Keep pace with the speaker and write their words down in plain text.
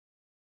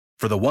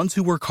For the ones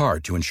who work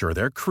hard to ensure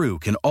their crew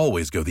can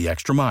always go the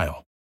extra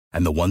mile,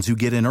 and the ones who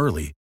get in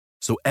early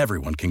so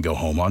everyone can go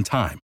home on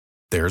time,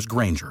 there's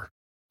Grainger,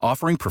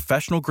 offering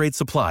professional-grade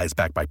supplies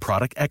backed by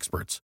product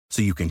experts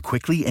so you can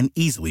quickly and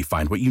easily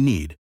find what you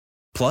need.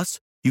 Plus,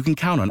 you can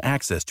count on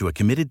access to a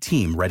committed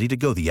team ready to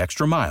go the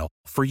extra mile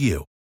for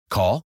you.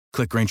 Call,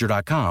 click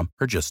Grainger.com,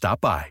 or just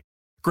stop by.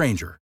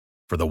 Grainger,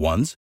 for the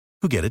ones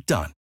who get it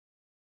done.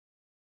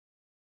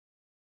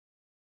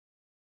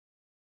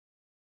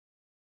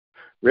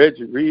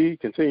 Reggie Reed,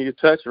 continue to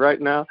touch right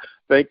now.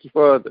 Thank you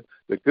for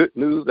the good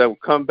news that will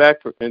come back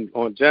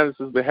on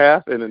Janice's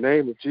behalf. In the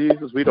name of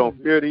Jesus, we don't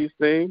fear these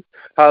things.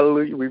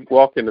 Hallelujah. We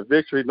walk in the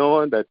victory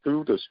knowing that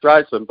through the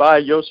stripes and by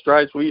your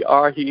stripes we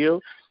are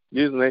healed.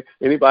 Using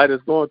anybody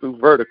that's going through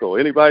vertigo,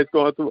 anybody's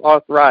going through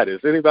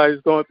arthritis,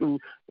 anybody's going through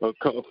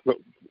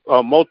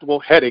multiple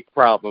headache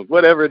problems,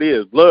 whatever it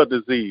is, blood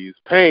disease,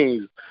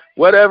 pains,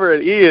 whatever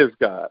it is,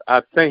 God,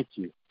 I thank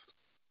you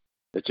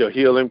that your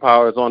healing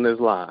power is on this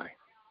line.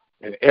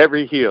 And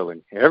every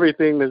healing,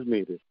 everything that's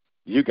needed,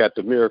 you got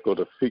the miracle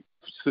to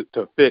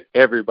fit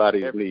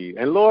everybody's need.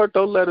 And, Lord,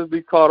 don't let us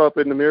be caught up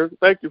in the miracle.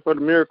 Thank you for the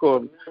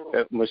miracle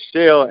of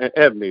Michelle and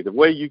Ebony, the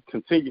way you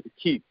continue to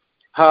keep,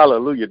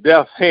 hallelujah,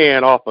 death's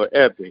hand off of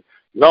Ebony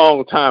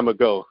long time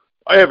ago.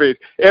 Every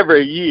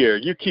year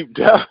you keep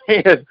death's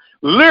hands,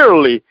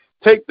 literally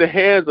take the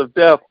hands of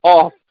death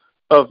off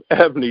of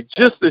Ebony,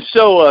 just to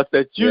show us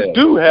that you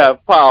do have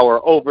power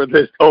over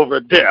death.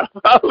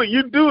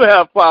 You do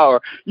have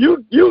power.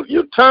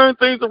 You turn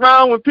things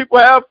around when people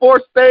have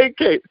fourth-stage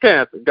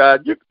cancer.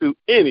 God, you can do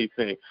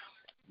anything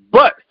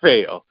but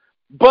fail,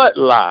 but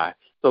lie.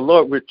 So,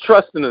 Lord, we're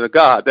trusting in a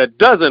God that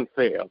doesn't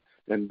fail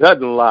and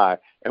doesn't lie,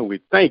 and we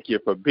thank you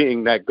for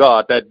being that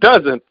God that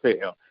doesn't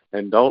fail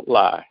and don't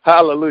lie.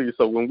 Hallelujah.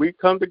 So when we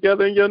come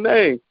together in your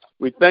name,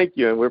 we thank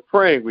you, and we're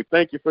praying. We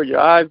thank you for your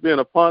eyes being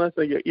upon us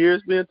and your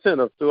ears being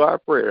attentive to our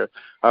prayers.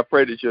 I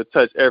pray that you'll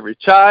touch every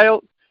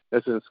child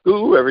that's in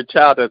school, every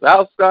child that's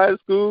outside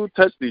of school.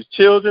 Touch these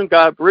children.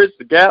 God, bridge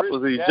the gap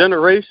of these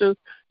generations.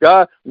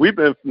 God, we've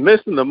been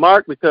missing the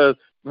mark because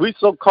we're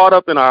so caught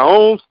up in our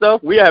own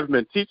stuff. We haven't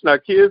been teaching our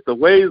kids the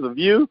ways of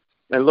you.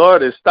 And,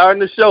 Lord, it's starting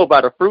to show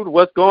by the fruit of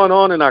what's going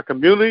on in our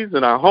communities,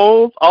 in our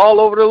homes, all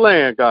over the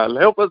land, God.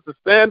 Help us to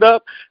stand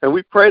up, and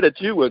we pray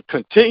that you would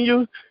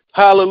continue,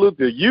 hallelujah,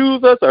 to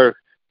use us or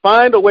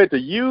find a way to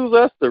use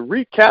us to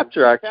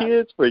recapture our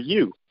kids for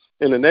you.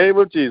 In the name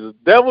of Jesus.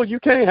 Devil, you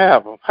can't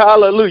have them.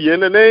 Hallelujah.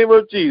 In the name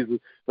of Jesus.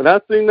 When I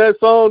sing that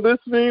song, This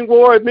Means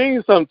War, it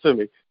means something to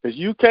me. Because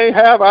you can't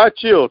have our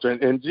children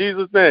in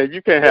Jesus' name.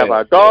 You can't have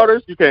our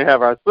daughters. You can't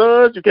have our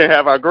sons. You can't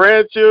have our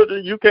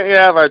grandchildren. You can't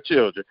have our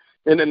children.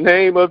 In the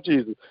name of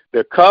Jesus.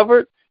 They're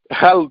covered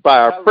by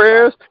our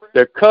prayers.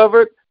 They're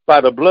covered by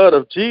the blood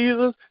of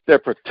Jesus. They're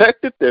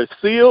protected. They're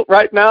sealed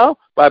right now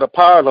by the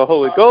power of the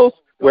Holy Ghost,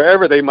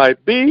 wherever they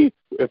might be,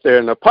 if they're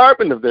in an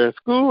apartment, if they're in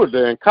school, if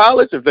they're in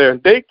college, if they're in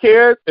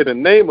daycare, in the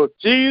name of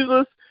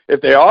Jesus. If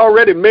they're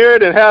already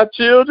married and have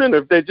children,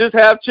 if they just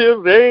have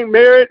children, they ain't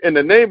married, in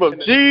the name of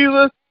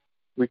Jesus,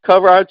 we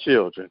cover our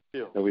children.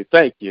 And we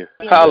thank you.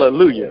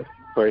 Hallelujah.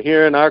 For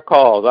hearing our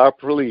calls, our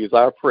pleas,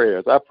 our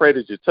prayers. I pray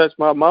that you touch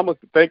my mama.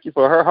 Thank you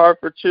for her heart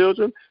for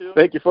children.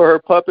 Thank you for her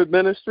puppet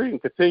ministry, and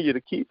continue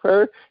to keep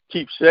her,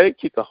 keep Shay,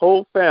 keep the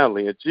whole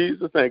family in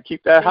Jesus' name.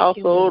 Keep that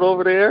household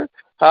over there.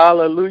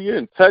 Hallelujah.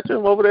 And touch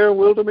them over there in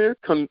Wildermere.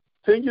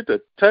 Continue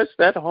to touch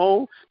that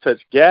home.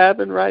 Touch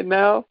Gavin right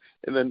now.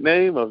 In the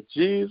name of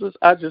Jesus,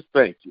 I just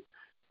thank you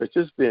for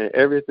just being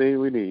everything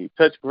we need.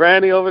 Touch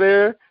Granny over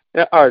there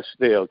in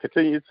Archdale.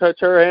 Continue to touch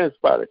her and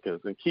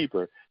Spartacus and keep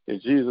her. In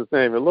Jesus'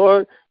 name. And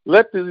Lord,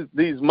 let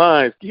these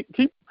minds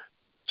keep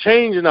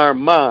changing our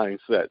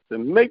mindsets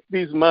and make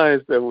these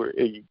minds that were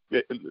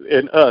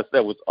in us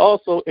that was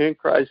also in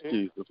Christ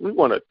Jesus. We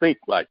want to think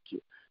like you.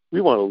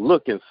 We want to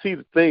look and see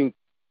the thing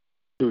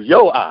through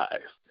your eyes.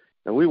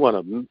 And we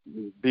want to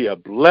be a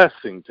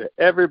blessing to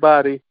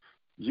everybody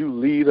you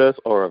lead us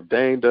or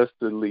ordained us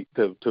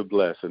to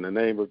bless. In the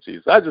name of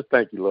Jesus. I just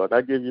thank you, Lord.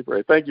 I give you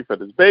praise. Thank you for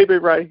this baby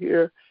right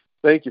here.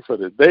 Thank you for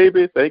this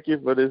baby. Thank you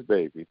for this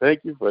baby.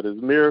 Thank you for this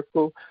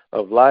miracle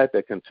of life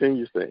that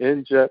continues to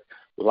inject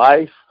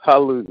life,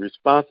 hallelujah,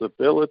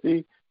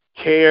 responsibility,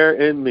 care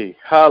in me.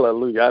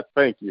 Hallelujah. I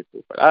thank you for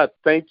it. I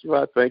thank you.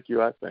 I thank you.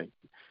 I thank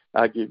you.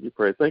 I give you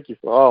praise. Thank you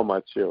for all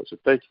my children.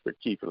 Thank you for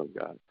keeping them,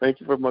 God.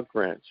 Thank you for my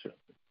grandchildren.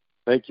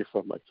 Thank you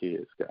for my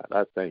kids, God.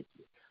 I thank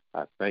you.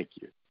 I thank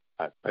you.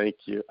 I thank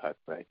you. I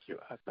thank you.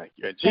 I thank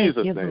you. In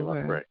Jesus' name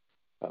I pray.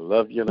 I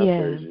love you and I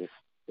praise you.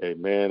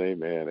 Amen,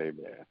 amen,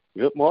 amen.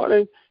 Good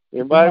morning.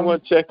 Anybody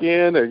want to check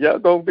in? Or y'all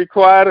going to be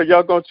quiet, or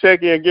y'all going to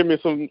check in and give me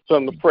something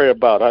to pray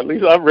about? At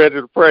least I'm ready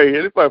to pray.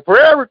 Anybody,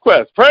 prayer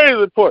requests, praise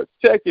reports,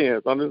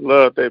 check-ins on this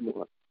Love Day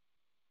morning.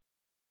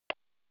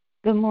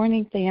 Good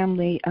morning,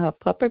 family.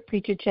 Puppet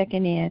Preacher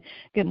checking in.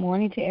 Good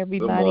morning to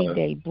everybody.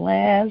 Day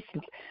blessed.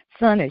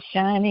 Sun is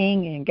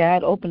shining, and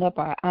God opened up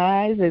our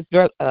eyes. As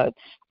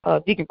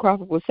Deacon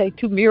Crawford would say,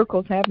 2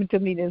 miracles happened to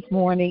me this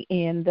morning,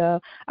 and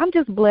I'm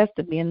just blessed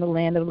to be in the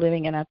land of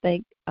living, and I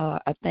thank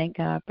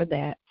God for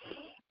that.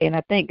 And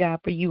I thank God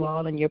for you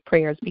all and your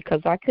prayers,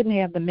 because I couldn't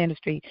have the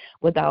ministry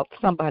without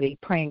somebody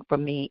praying for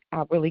me.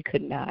 I really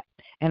could not.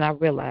 And I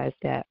realized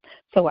that.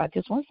 So I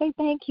just want to say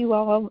thank you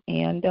all.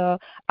 And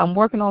I'm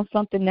working on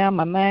something now.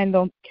 My mind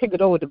don't kick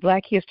it over to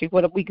Black History.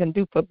 What are we going to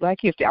do for Black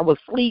History? I was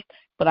asleep,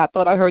 but I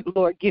thought I heard the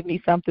Lord give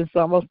me something, so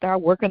I'm going to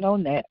start working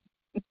on that.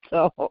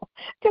 So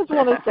just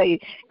want to say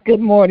good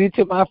morning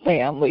to my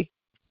family.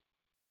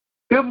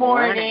 Good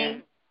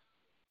morning.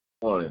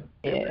 Morning.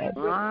 Yeah.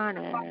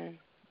 Morning.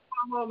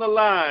 I'm on the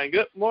line.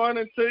 Good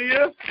morning to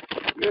you.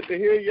 Good to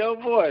hear your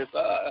voice.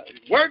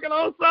 Working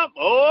on something.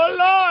 Oh,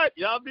 Lord.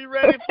 Y'all be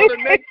ready for the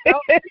next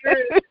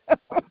episode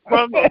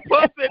from the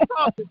puppet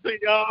talking to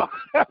y'all.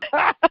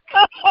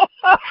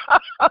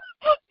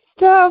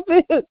 Stop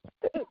it.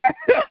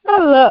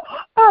 I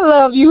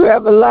love you,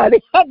 Everlady.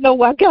 I know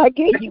why God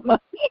gave you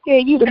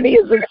to me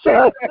as a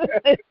son.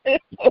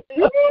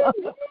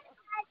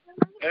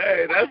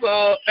 Hey, that's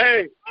all.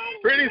 Hey,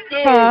 pretty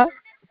soon,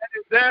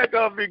 Dad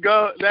gonna be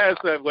going. Dad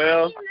said,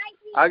 "Well,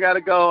 I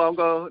gotta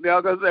go.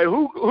 They're gonna say,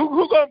 who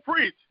gonna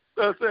preach?"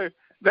 So say,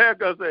 Dad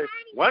gonna say,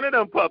 "One of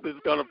them puppies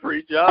gonna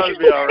preach. Y'all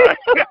be all right."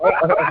 One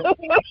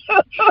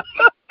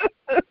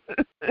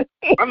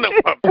of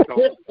them puppies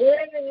gonna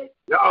preach.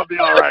 Y'all be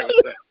all right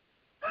with that.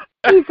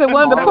 He said,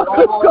 "One of the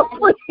puppies gonna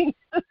preach."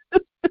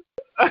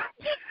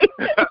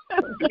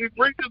 These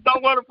preachers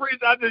don't want to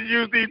preach. I just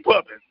use these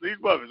puppets. We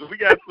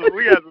got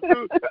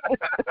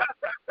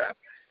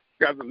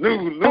some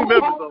new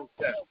members on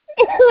staff.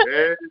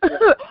 Yeah.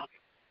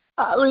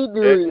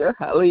 Hallelujah.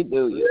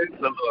 Hallelujah.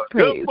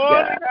 Good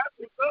morning.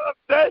 Happy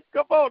Day.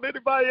 Come on.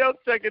 Anybody else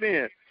checking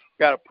in?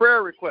 Got a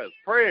prayer request.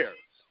 Prayers.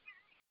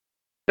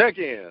 Check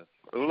in.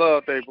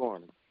 Love Day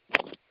morning.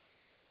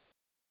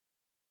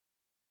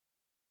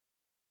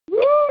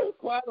 Woo!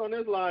 Quiet on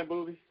this line,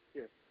 booby.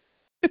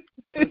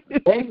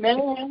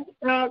 Amen.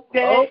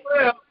 Okay. Oh,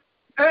 well.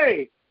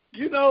 Hey,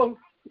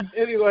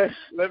 anyway,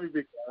 let me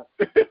be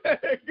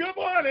quiet. Good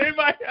morning,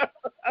 anybody else?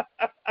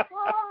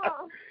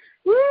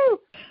 Woo!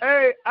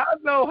 Hey, I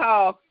know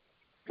how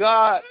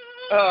God,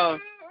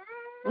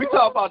 we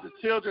talk about the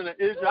children of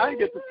Israel. I didn't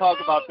get to talk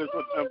about this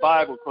in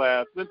Bible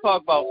class. We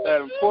talk about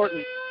that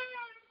important.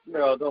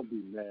 Don't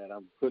be mad.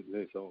 I'm putting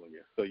this on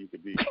you so you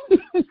can be.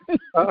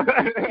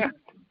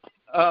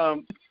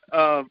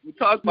 We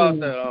talked about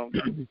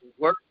the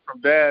work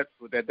from Dad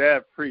that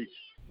Dad preached.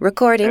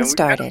 Recording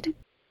started.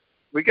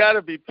 We got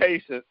to be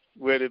patient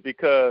with it,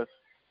 because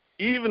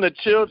even the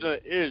children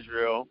of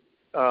Israel,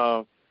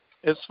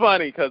 it's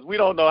funny because we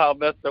don't know how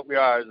messed up we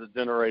are as a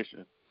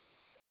generation.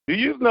 Do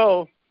you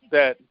know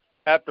that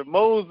after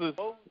Moses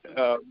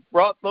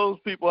brought those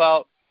people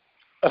out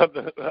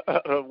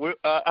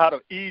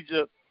of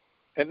Egypt,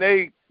 and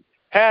they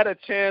had a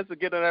chance to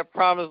get in that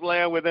promised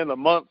land within a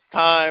month's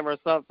time or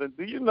something,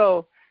 do you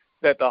know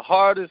that the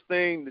hardest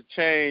thing to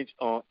change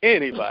on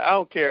anybody, I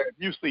don't care if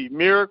you see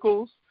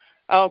miracles,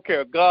 I don't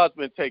care if God's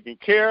been taking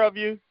care of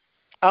you,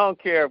 I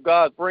don't care if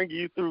God's bringing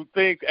you through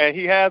things, and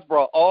he has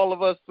brought all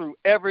of us through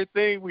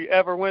everything we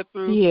ever went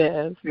through.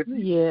 Yes,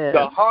 yes.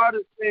 The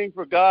hardest thing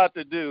for God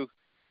to do,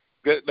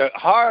 the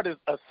hardest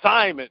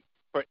assignment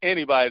for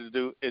anybody to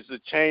do, is to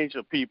change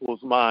a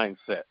people's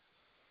mindset.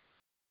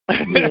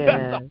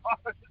 Yeah.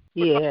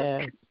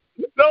 Yeah.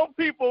 Those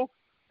people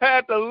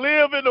had to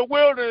live in the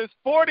wilderness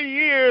 40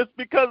 years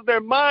because of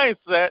their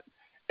mindset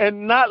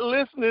and not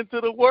listening to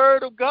the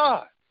word of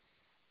God.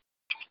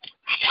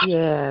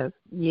 Yes.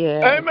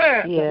 Yes.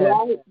 Amen.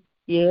 Yes.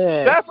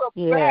 Yes. That's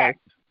a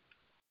fact.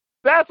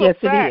 That's a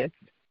fact. It is.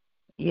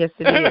 Yes,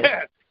 it is.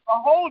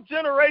 A whole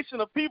generation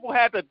of people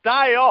had to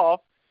die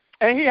off,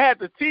 and he had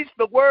to teach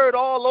the word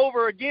all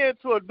over again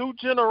to a new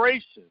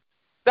generation.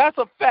 That's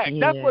a fact.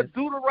 Yes. That's what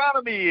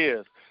Deuteronomy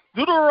is.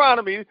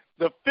 Deuteronomy,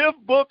 the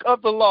 5th book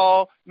of the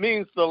law,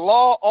 means the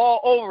law all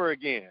over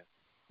again.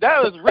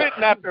 That was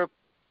written after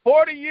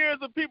 40 years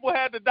of people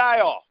had to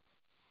die off.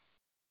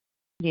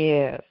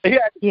 Yes. He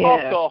had to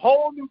talk to a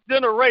whole new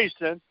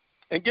generation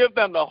and give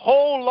them the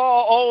whole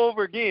law all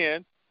over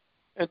again,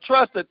 and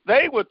trust that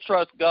they would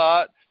trust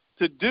God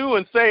to do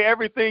and say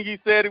everything he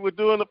said he would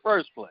do in the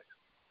first place.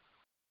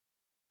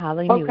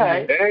 Hallelujah.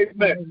 Okay.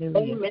 Amen.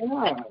 Hallelujah.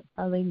 Amen.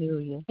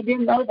 Hallelujah. I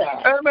didn't know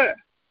that. Amen.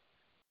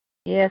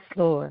 Yes,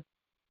 Lord.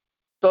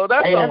 So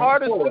that's Amen. the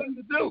hardest thing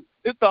to do.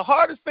 It's the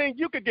hardest thing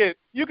you could get.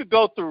 You could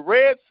go through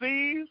Red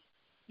Seas.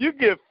 You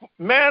get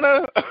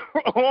manna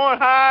on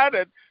high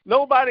that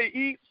nobody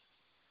eats.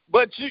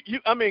 But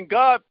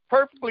God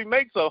perfectly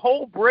makes a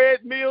whole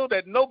bread meal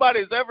that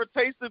nobody's ever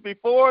tasted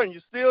before, and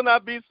you still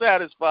not be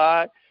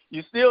satisfied.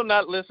 You still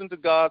not listen to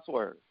God's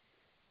word.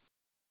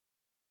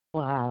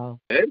 Wow.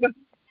 Amen.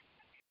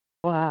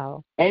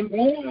 Wow.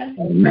 Amen.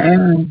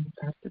 Amen.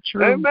 That's the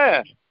truth.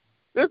 Amen.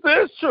 This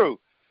is true.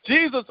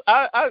 Jesus,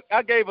 I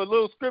gave a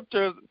little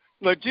scripture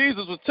where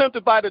Jesus was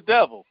tempted by the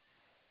devil,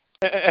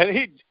 and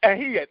he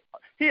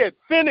had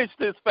finished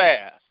his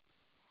fast.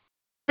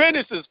 And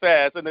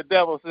the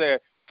devil said,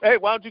 "Hey,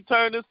 why don't you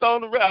turn this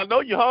stone to bread? I know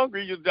you're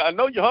hungry.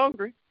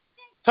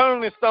 Turn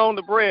this stone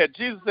to bread."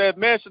 Jesus said,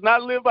 "Man should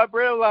not live by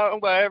bread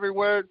alone, by every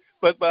word,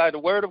 but by the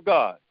word of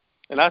God."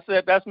 And I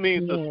said that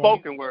means the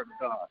spoken word of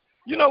God.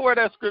 You know where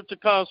that scripture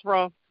comes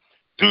from?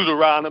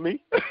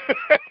 Deuteronomy.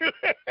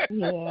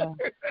 Yeah.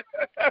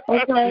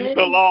 Okay.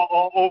 The law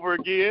all over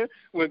again.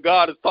 When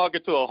God is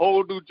talking to a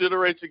whole new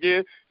generation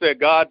again, said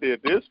God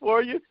did this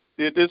for you,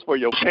 did this for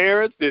your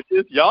parents, did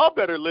this. Y'all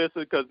better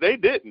listen because they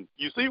didn't.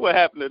 You see what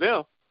happened to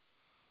them.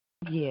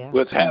 Yeah.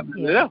 What's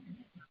happening to them.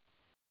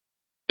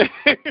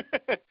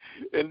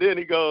 And then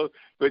he goes,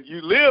 but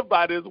you live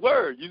by this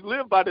word. You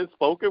live by this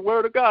spoken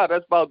word of God.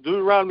 That's about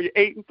Deuteronomy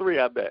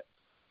 8:3, I bet.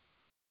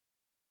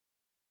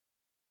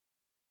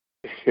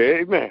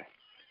 Amen.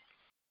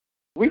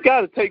 We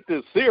got to take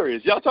this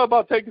serious. Y'all talk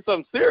about taking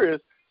something serious.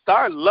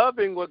 Start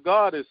loving what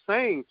God is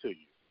saying to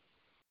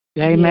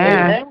you.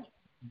 Amen.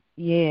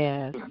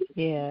 Yes.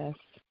 Yes.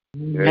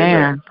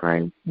 Amen.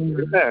 Praise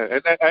Amen.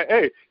 And,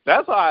 hey,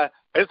 that's why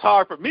it's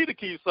hard for me to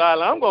keep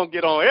silent. I'm going to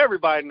get on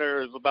everybody's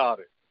nerves about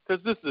it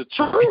because this is the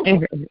truth.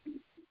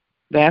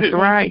 That's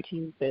right.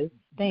 Jesus.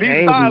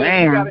 Be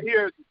silent. You got to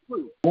hear the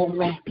truth.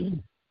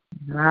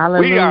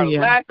 Hallelujah. We are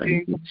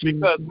lacking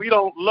because we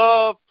don't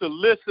love to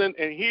listen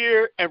and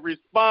hear and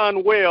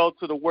respond well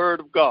to the word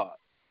of God.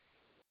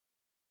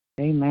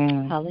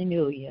 Amen.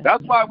 Hallelujah.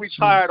 That's why we're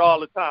tired all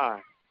the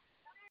time.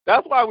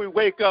 That's why we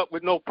wake up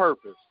with no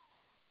purpose.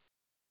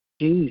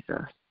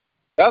 Jesus.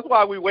 That's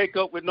why we wake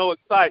up with no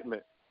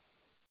excitement.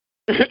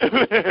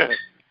 Amen.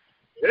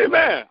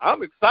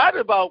 I'm excited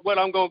about what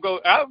I'm going to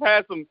go. I've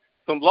had some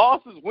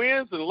losses,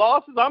 wins, and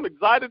losses. I'm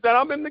excited that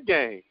I'm in the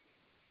game.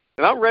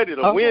 And I'm ready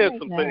to win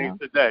some things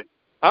today.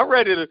 I'm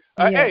ready to,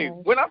 hey,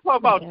 when I talk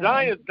about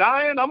giants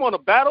dying, I'm on a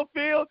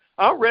battlefield,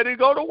 I'm ready to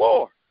go to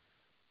war.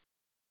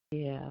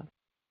 Yeah.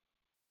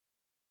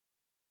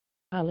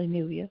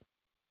 Hallelujah.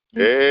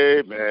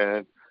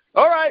 Amen.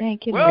 All right.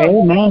 Thank you. Well,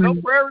 Amen. no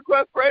prayer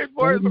request, praise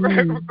for it.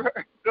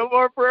 No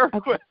more prayer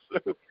requests.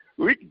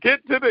 We can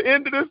get to the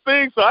end of this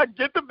thing so I can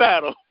get to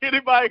battle.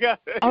 Anybody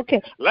got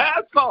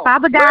last call?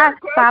 Father God,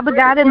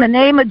 in the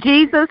name of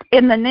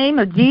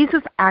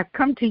Jesus, I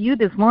come to you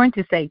this morning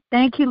to say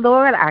thank you,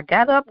 Lord. I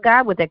got up,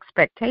 God, with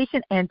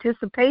expectation,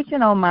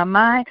 anticipation on my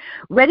mind,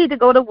 ready to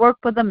go to work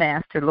for the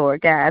Master,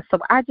 Lord God. So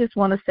I just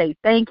want to say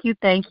thank you,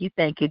 thank you,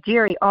 thank you.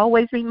 Jerry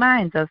always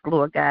reminds us,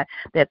 Lord God,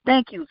 that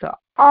thank yous are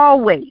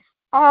always,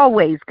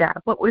 God,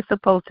 what we're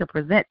supposed to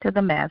present to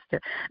the Master.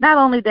 Not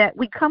only that,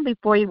 we come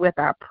before you with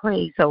our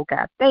praise, oh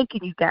God.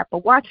 Thanking you, God, for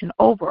watching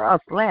over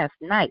us last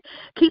night,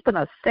 keeping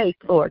us safe,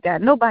 Lord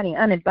God. Nobody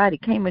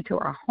uninvited came into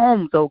our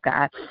homes, oh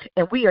God,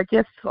 and we are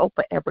just so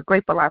forever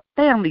grateful. Our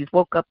families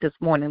woke up this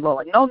morning,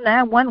 Lord. No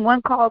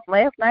 911 calls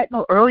last night,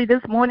 no early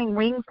this morning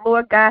rings,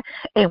 Lord God,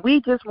 and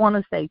we just want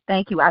to say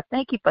thank you. I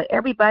thank you for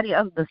everybody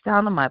under the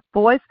sound of my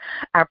voice.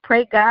 I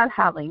pray, God,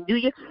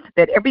 hallelujah,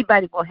 that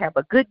everybody will have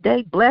a good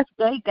day, blessed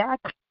day, God.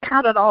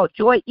 Count it all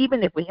joy,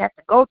 even if we have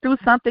to go through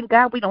something,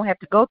 God, we don't have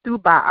to go through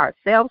by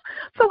ourselves.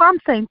 So I'm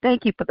saying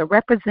thank you for the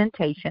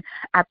representation.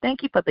 I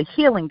thank you for the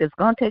healing that's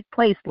going to take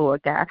place,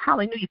 Lord God.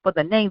 Hallelujah, for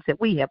the names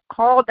that we have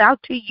called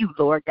out to you,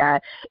 Lord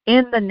God,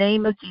 in the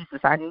name of Jesus.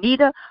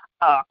 Anita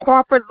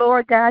Crawford,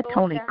 Lord God,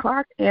 Tony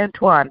Clark,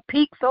 Antoine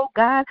Peaks, oh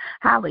God.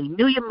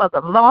 Hallelujah,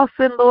 Mother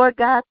Lawson, Lord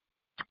God.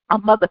 Our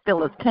Mother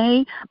Phyllis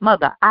Kane,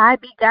 Mother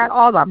Ivy, God,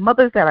 all our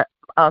mothers that are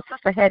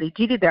Sister Hattie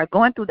Judy, they're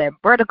going through that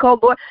vertical,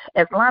 Lord,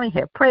 as Lonnie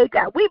had prayed,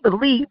 God. We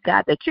believe,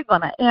 God, that you're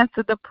going to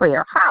answer the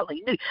prayer.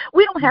 Hallelujah.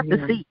 We don't have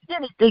to see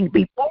anything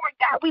before,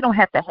 God. We don't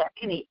have to have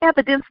any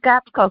evidence,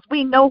 God, because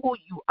we know who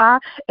you are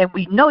and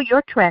we know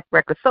your track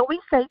record. So we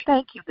say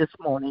thank you this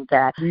morning,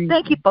 God.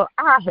 Thank you for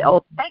our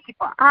health. Thank you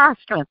for our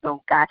strength,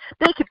 oh God.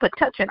 Thank you for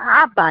touching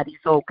our bodies,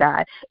 oh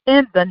God,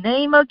 in the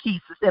name of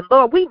Jesus. And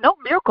Lord, we know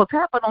miracles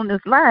happen on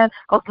this line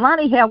because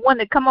Lonnie had one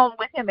that come on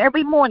with him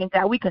every morning,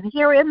 God. We can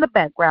hear it in the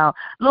background.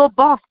 Little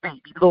boss baby,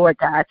 Lord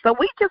God. So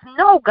we just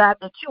know, God,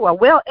 that you are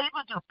well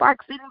able to far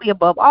exceedingly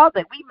above all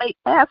that we may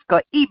ask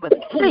or even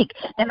think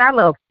in our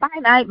little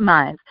finite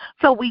minds.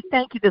 So we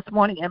thank you this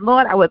morning. And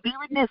Lord, I would be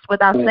remiss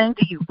without saying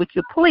to you, would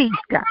you please,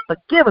 God,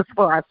 forgive us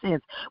for our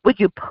sins? Would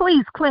you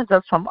please cleanse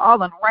us from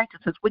all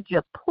unrighteousness? Would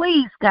you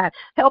please, God,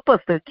 help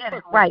us to get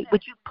it right?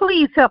 Would you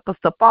please help us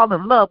to fall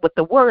in love with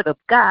the word of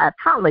God?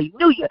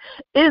 Hallelujah.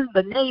 In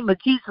the name of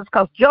Jesus,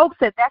 because Job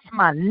said that's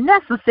my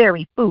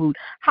necessary food.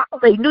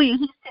 Hallelujah.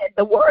 He said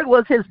the word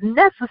was his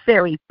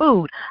necessary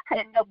food.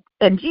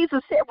 And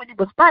Jesus said when he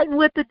was fighting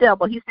with the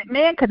devil, he said,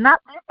 man cannot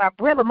live by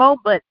bread alone,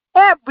 but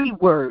every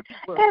word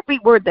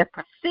that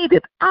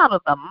proceeded out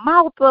of the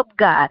mouth of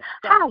God.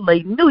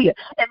 Hallelujah.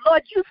 And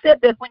Lord, you said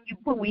that when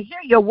we hear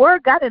your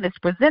word, God, and it's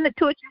presented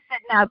to us, you said,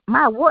 now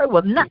my word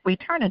will not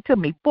return unto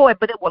me void,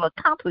 but it will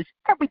accomplish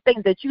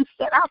everything that you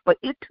set out for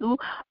it to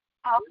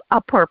a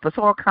purpose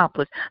or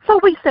accomplish. So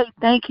we say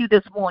thank you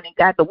this morning,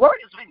 God. The word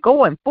has been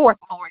going forth,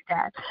 Lord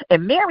God.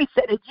 And Mary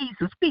said that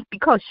Jesus speak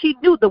because she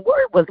knew the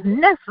word was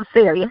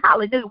necessary.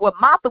 Hallelujah. When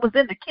Martha was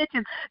in the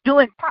kitchen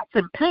doing pots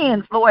and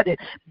pans, Lord, and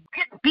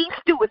getting beef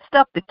stew and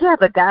stuff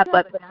together, God,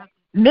 but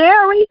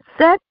Mary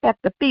sat at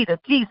the feet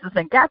of Jesus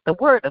and got the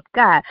word of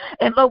God.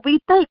 And Lord, we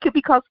thank you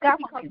because, God,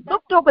 when we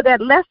looked over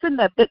that lesson,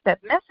 that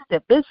message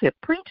that Bishop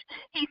preached,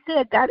 he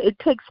said, God, it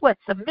takes what?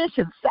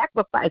 Submission,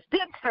 sacrifice,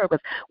 then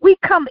service. We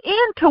come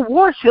in to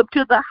worship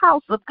to the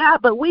house of God,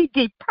 but we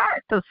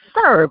depart to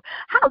serve.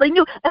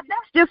 Hallelujah. And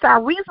that's just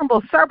our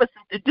reasonable services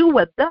to do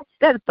what thus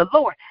saith the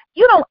Lord.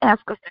 You don't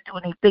ask us to do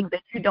anything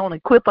that you don't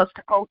equip us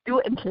to go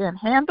through and can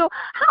handle.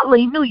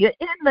 Hallelujah.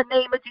 In the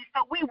name of Jesus,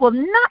 we will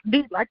not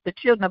be like the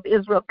children of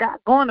Israel, God,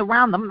 going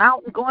around the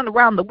mountain, going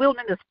around the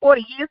wilderness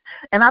 40 years.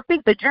 And I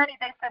think the journey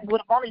they said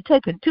would have only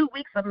taken 2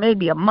 weeks or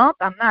maybe a month.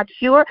 I'm not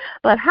sure.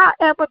 But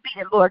however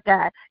be it, Lord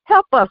God,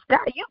 help us,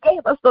 God. You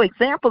gave us those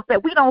examples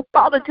that we don't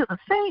fall into the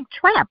same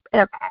trap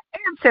as our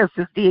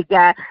ancestors did,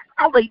 God.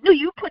 Hallelujah.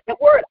 You put the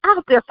word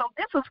out there, so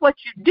this is what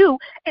you do,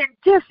 and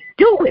just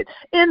do it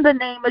in the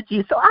name of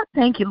Jesus. So I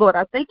thank you, Lord.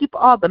 I thank you for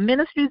all the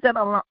ministries that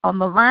are on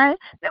the line,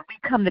 that we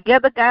come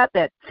together, God,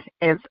 that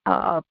as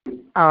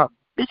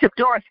Bishop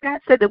Doris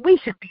Scott said that we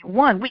should be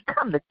one. We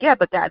come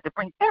together, God, to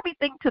bring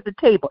everything to the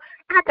table.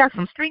 I got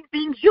some string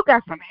beans. You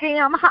got some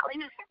ham.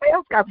 Hallelujah. Somebody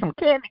else got some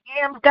candy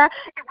yams, God.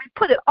 And we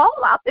put it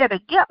all out there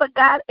together,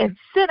 God, and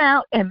sit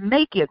out and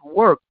make it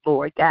work,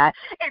 Lord God.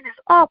 And it's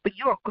all for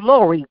your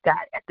glory, God.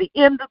 At the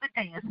end of the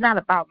day, it's not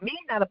about me,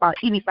 not about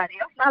anybody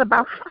else, not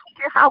about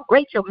how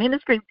great your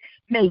ministry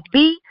may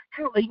be.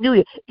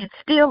 Hallelujah. It's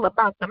still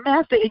about the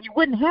master, and you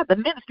wouldn't have the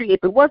ministry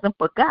if it wasn't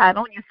for God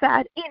on your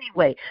side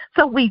anyway.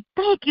 So we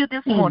thank you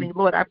this morning,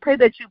 Lord. I pray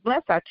that you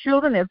bless our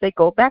children as they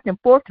go back and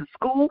forth to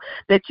school,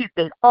 that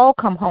they all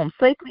come home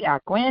safely.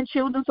 Our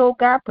grandchildren, oh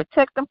God,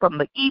 protect them from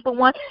the evil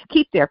one.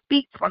 Keep their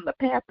feet from the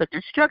path of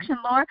destruction,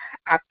 Lord.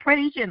 I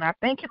praise you and I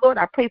thank you, Lord.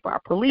 I pray for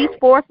our police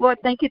force, Lord.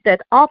 Thank you that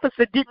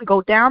officer didn't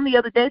go down the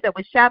other day that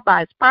was shot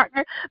by his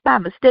partner by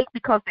mistake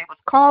because they was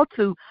called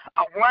to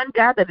a run,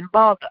 God, that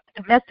involved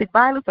domestic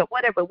violence or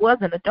whatever it was,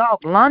 and the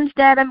dog lunged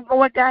at him,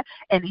 Lord God,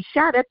 and he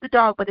shot at the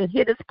dog, but it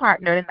hit his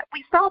partner. And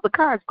we saw the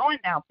cars going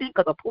down, think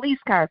of the police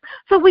cars.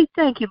 So we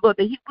thank you, Lord,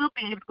 that he will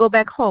be able to go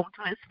back home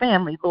to his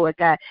family, Lord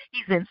God.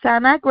 He's in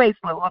Sinai Grace,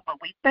 Lord, but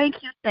we thank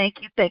you. We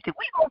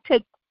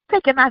don't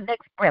taking our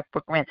next breath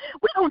for granted.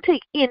 We don't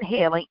take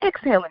inhaling,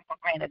 exhaling for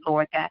granted,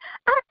 Lord God.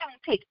 I don't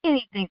take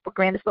anything for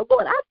granted. So,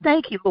 Lord, I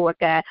thank you, Lord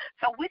God.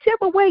 So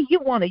whichever way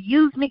you want to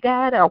use me,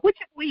 God, or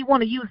whichever way you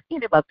want to use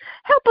any of us,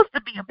 help us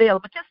to be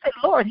available. Just say,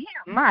 Lord, here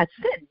am I,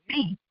 send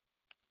me.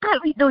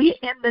 Hallelujah,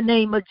 in the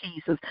name of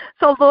Jesus.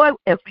 So, Lord,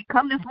 as we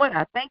come this morning,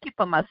 I thank you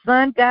for my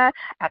son, God.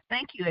 I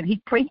thank you, and he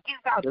gives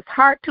out his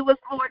heart to us,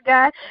 Lord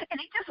God, and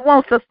he just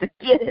wants us to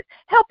get it.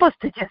 Help us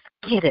to just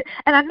get it.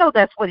 And I know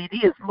that's what it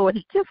is, Lord.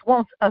 He just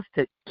wants us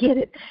to get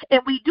it.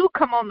 And we do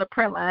come on the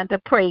prayer line to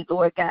pray,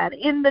 Lord God,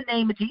 in the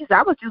name of Jesus.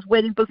 I was just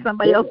waiting for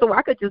somebody else so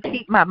I could just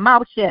keep my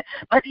mouth shut.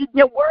 But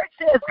your word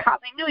says,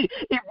 hallelujah,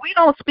 if we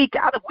don't speak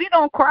out, if we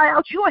don't cry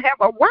out, you'll have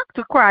a rock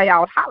to cry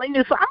out.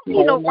 Hallelujah. So I don't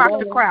need no rock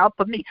to cry out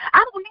for me. I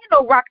don't need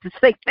no rock to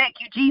say thank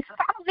you, Jesus.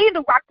 I don't need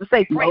no rock to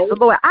say praise the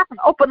Lord. I can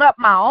open up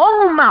my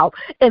own mouth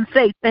and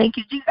say thank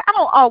you, Jesus. I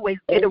don't always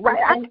get it right.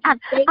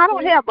 I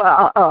don't have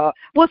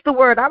what's the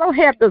word? I don't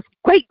have this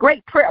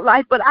great prayer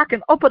life, but I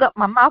can open up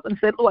my mouth and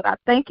say, Lord, I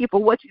thank you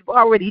for what you've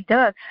already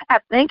done. I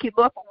thank you,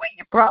 Lord, for where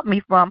you brought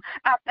me from.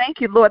 I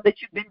thank you, Lord,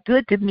 that you've been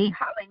good to me.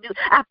 Hallelujah.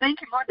 I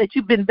thank you, Lord, that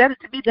you've been better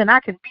to me than I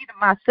can be to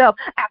myself.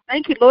 I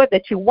thank you, Lord,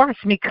 that you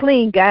washed me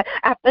clean, God.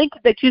 I thank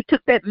you that you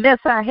took that mess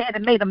I had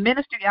and made a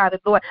ministry out of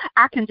it, Lord.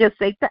 I can just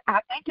say, I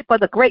thank you for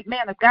the great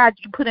man of God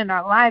you put in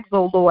our lives,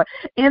 oh Lord,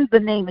 in the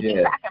name of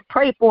Jesus. I can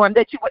pray for him,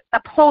 that you would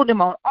uphold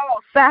him on all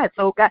sides,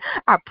 oh God.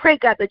 I pray,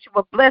 God, that you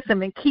will bless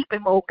him and keep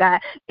him, oh God,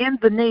 in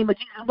the name of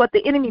Jesus. What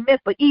the enemy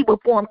meant for evil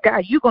for him,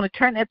 God, you're going to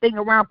turn that thing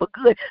around for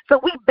good. So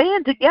we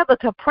band together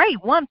to pray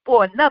one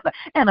for another,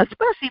 and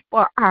especially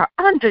for our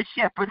under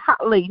shepherd,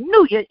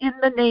 hallelujah, in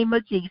the name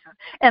of Jesus.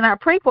 And I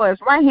pray for his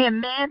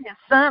right-hand man, his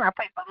son. I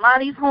pray for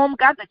Lonnie's home,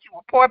 God, that you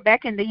will pour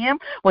back into him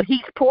what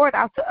he's poured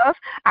out to us.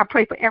 I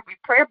pray for every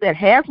prayer that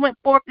has went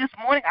forth this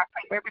morning. I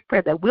pray for every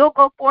prayer that will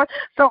go forth.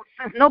 So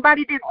since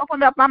nobody didn't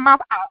open up my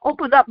mouth, I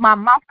opened up my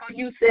mouth because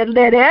you said,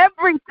 let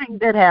everything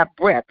that have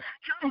breath,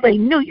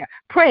 hallelujah,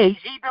 praise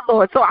ye the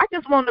Lord. So I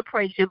just want to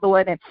praise you,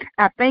 Lord, and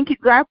I thank you,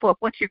 God, for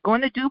what you're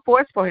going to do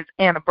for us for his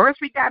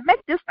anniversary, God.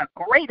 Make this the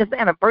greatest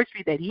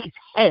anniversary that he's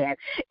had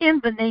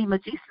in the name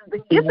of Jesus.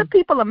 And give the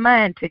people a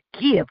mind to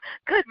give.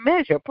 Good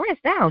measure,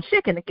 pressed down,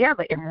 shaken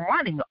together, and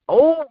running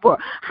over.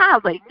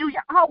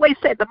 Hallelujah. I always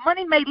say the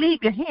money may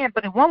leave your hand,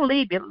 but it won't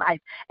leave your life.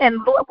 And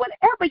Lord,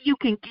 whatever you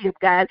can give,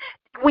 God,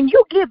 when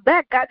you give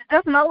back, God, it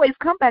doesn't always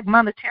come back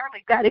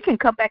monetarily, God. It can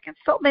come back in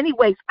so many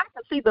ways. I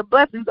can see the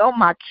blessings on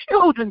my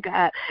children,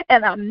 God,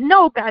 and I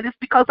know, God, it's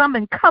because I'm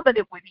in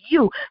covenant with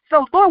you.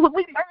 So, Lord, when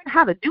we learn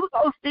how to do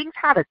those things,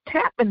 how to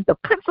tap in the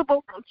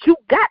principles that you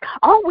got,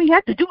 all we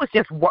have to do is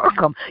just work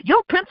them.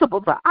 Your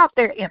principles are out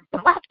there in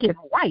black and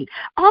white.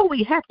 All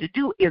we have to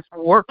do is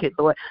work it,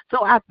 Lord.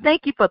 So I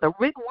thank you for the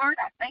written word.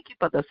 I thank you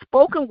for the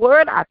spoken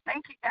word. I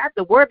thank you, God,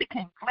 the word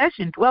became flesh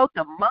and dwelt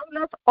among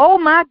us. Oh,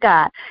 my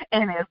God.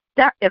 And as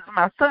as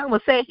my son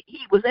would say, he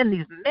was in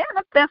these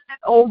manifested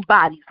old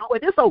bodies.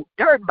 Lord, this old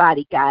dirt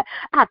body, God.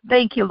 I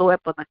thank you, Lord,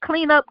 for the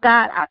cleanup,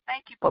 God. I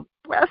thank you for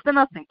blessing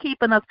us and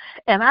keeping us.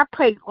 And I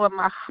pray, Lord,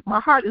 my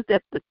heart is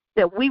that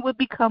we would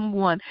become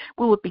one.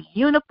 We would be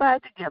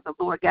unified together,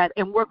 Lord God,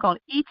 and work on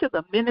each of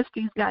the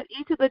ministries, God,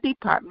 each of the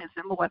departments.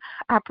 And, Lord,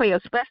 I pray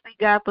especially,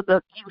 God, for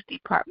the youth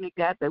department,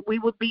 God, that we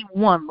would be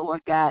one,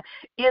 Lord God,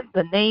 in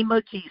the name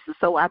of Jesus.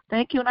 So I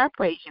thank you and I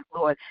praise you,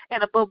 Lord.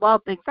 And above all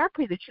things, I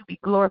pray that you be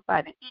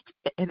glorified in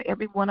each and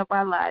every one of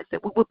our lives,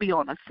 that we will be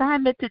on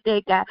assignment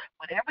today, God.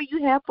 Whatever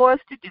you have for us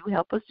to do,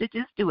 help us to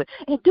just do it.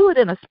 And do it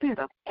in a spirit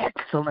of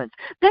excellence.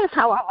 That's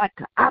how I like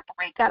to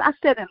operate, God. I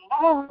said it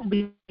long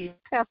before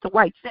Pastor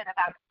White said, and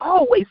I've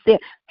always said,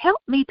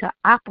 help me to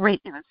operate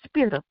in a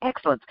spirit of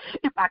excellence.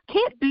 If I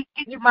can't give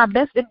you my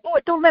best, then,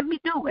 Lord, don't let me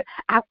do it.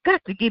 I've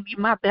got to give you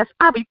my best.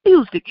 I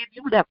refuse to give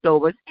you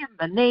leftovers in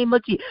the name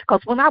of Jesus.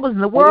 Because when I was in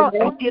the world,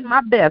 I did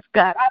my best,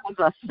 God. I was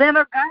a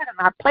sinner, God, and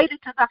I played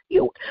it to the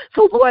hilt.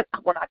 So, Lord,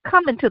 when I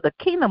come into the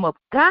kingdom of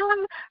God,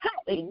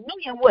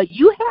 hallelujah, what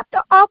you have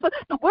to offer,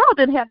 the world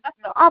didn't have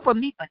nothing to offer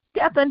me but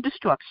death and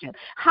destruction.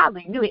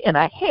 Hallelujah, and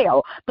a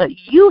hell. But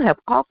you have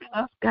offered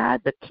us,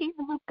 God, the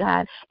kingdom of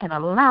God, and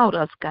allowed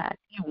us, God.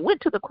 You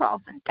went to the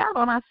cross and died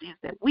on our sins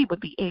that we would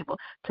be able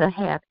to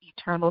have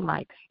eternal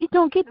life. It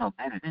don't get no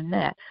better than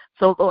that.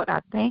 So, Lord,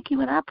 I thank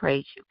you and I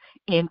praise you.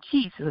 In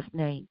Jesus'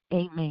 name,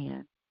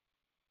 amen.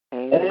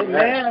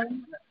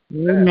 Amen.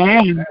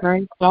 Amen.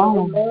 Praise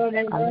God.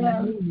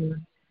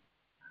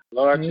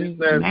 Lord, you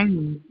said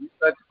you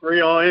touch and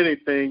agree on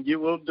anything, you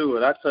will do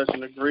it. I touch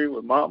and agree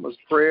with Mama's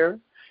prayer.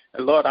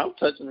 And, Lord, I'm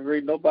touching and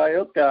agree. Nobody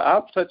else got.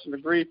 I'm touching and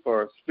agree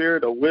for a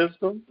spirit of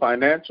wisdom,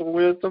 financial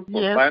wisdom.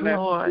 Yes,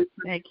 financial Lord. wisdom.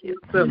 Thank you.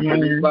 For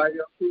anybody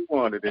else who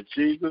wanted. In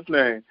Jesus'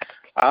 name,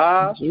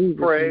 I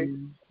pray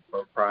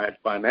for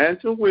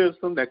financial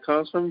wisdom that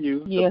comes from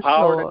you, yes, the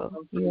power Lord. that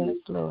comes from yes,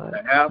 you, Lord.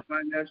 to have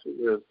financial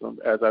wisdom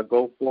as I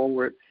go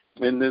forward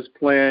in this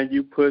plan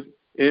you put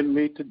in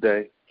me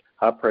today.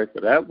 I pray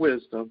for that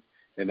wisdom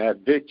and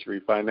that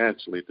victory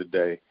financially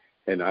today.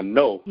 And I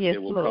know yes,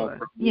 it will Lord. come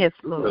from you. Yes,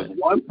 Lord. There's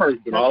one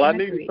person. Touch all I and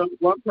need agree. is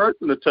one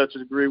person to touch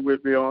and agree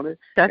with me on it.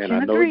 Touch and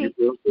and I know agree.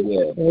 you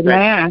will.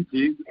 Amen.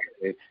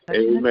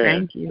 Amen.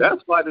 Thank you.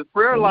 That's why this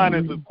prayer line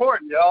is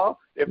important, y'all.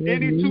 If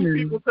any two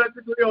people touch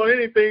and agree on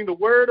anything, the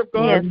word of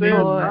God says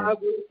I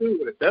will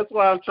do it. That's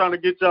why I'm trying to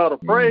get y'all to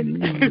pray.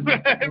 Amen.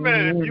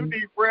 If you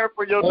need prayer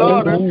for your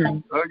daughter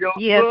or your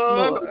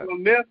son or your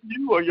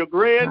nephew or your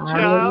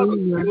grandchild or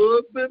your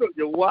husband or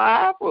your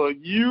wife or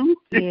you,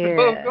 come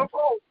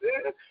on,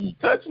 man.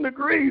 Touch and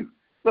agree.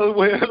 So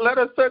let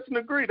us touch and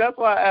agree. That's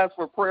why I asked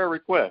for prayer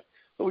requests.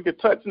 So we can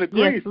touch and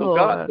agree so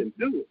God can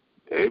do it.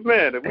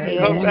 Amen. And we can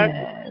come back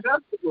to the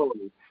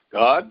testimony.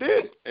 God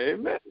did.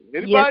 Amen.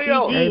 Anybody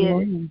else?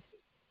 Amen.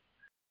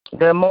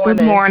 Good morning.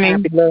 Good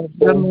morning.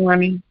 Good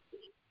morning.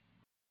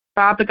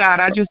 Father God,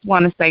 I just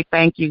want to say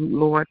thank you,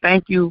 Lord.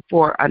 Thank you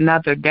for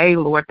another day,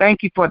 Lord.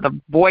 Thank you for the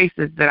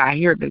voices that I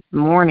hear this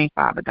morning,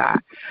 Father God.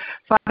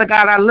 Father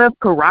God, I lift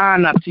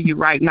Quran up to you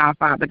right now,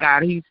 Father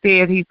God. He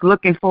said he's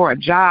looking for a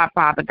job,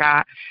 Father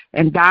God,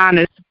 and Don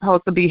is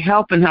supposed to be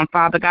helping him,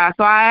 Father God.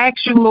 So I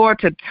ask you, Lord,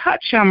 to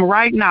touch him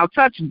right now.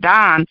 Touch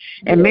Don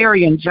and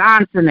Marion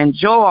Johnson and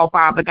Joel,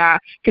 Father God.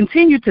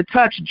 Continue to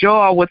touch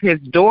Joel with his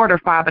daughter,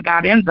 Father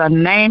God, in the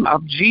name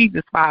of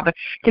Jesus, Father.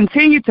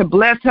 Continue to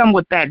bless him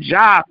with that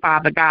job,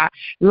 Father God.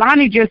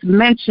 Lonnie just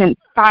mentioned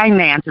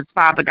finances,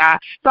 Father God.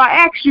 So I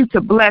ask you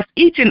to bless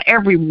each and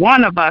every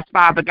one of us,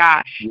 Father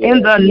God,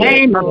 in the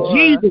name of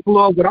Jesus,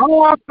 Lord, with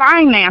all our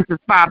finances,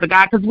 Father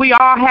God, because we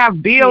all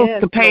have bills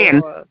to pay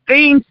and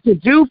things to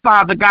do,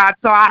 Father God.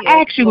 So I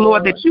ask you,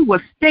 Lord, that you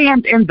will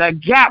stand in the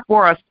gap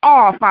for us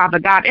all, Father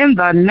God, in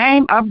the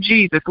name of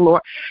Jesus,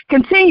 Lord.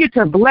 Continue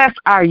to bless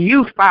our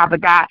youth, Father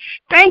God.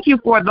 Thank you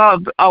for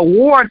the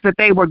awards that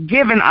they were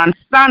given on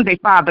Sunday,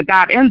 Father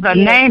God, in the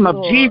name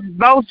of Jesus.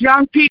 Those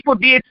young people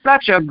did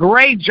such a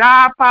great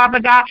job, Father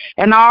God,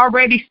 and I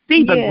already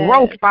see the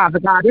growth, Father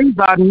God, in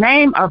the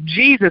name of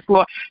Jesus,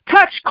 Lord.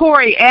 Touch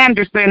Corey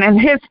Anderson and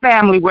his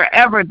family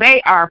wherever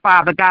they are,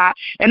 Father God.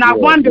 And I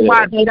wonder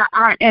why they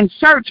aren't in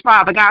church,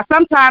 Father God.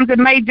 Sometimes it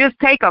may just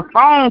take a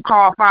phone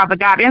call, Father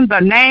God, in the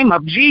name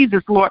of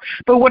Jesus, Lord.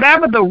 But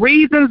whatever the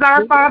reasons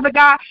are, Father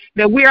God,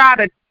 that we're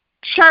out of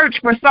church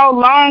for so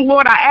long,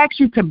 Lord, I ask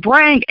you to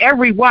bring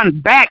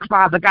everyone back,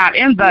 Father God,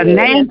 in the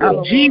name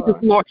of Jesus,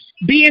 Lord,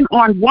 being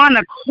on one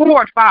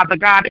accord, Father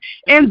God,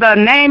 in the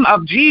name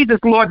of Jesus,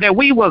 Lord, that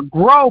we will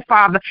grow,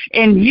 Father,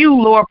 in you,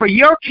 Lord, for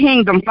your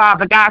kingdom,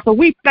 Father God. So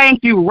we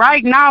thank you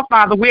right now,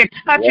 Father. We're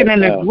touching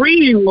and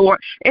agreeing, Lord,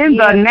 in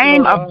the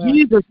name of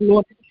Jesus,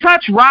 Lord.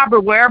 Touch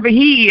Robert wherever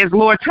he is,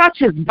 Lord. Touch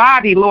his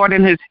body, Lord,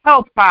 and his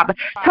health, Father.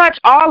 Touch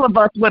all of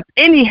us with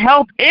any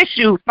health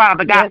issues,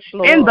 Father God,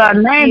 in the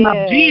name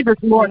of Jesus,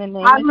 Lord.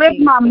 I lift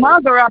my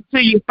mother up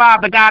to you,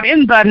 Father God,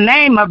 in the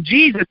name of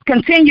Jesus.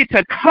 Continue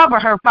to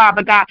cover her,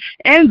 Father God,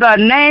 in the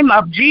name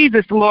of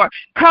Jesus, Lord.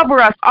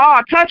 Cover us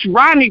all. Touch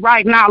Ronnie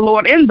right now,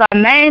 Lord, in the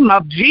name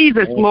of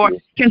Jesus, Lord.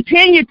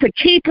 Continue to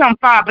keep him,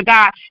 Father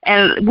God,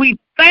 and we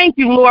thank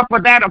you, Lord,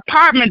 for that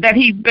apartment that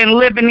he's been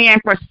living in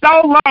for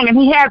so long, and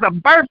he has a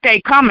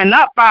birthday coming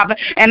up, Father,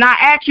 and I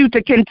ask you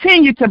to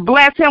continue to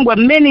bless him with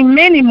many,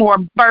 many more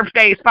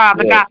birthdays,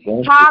 Father God.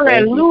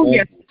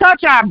 Hallelujah.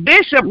 Touch our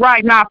bishop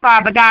right now,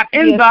 Father God,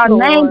 in the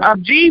name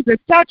of Jesus.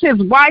 Touch his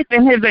wife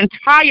and his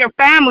entire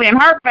family and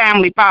her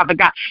family, Father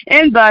God,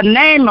 in the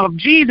name of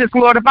Jesus,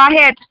 Lord. If I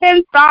had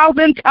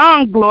 10,000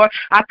 tongues, Lord,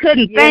 I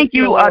couldn't thank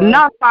you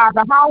enough,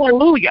 Father.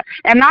 Hallelujah.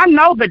 And I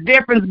know the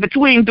difference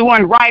between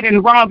doing right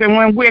and wrong, and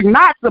when we're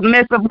not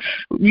submissive,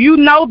 you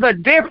know the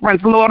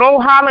difference, Lord. Oh,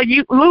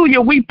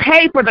 hallelujah. We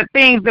pay for the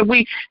things that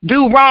we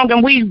do wrong,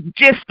 and we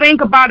just think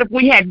about if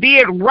we had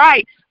did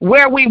right,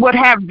 where we would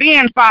have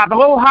been, Father.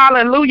 Oh,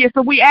 hallelujah.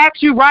 So we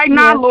ask you right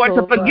now, Lord,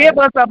 to forgive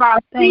us of our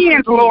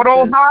sins, Lord.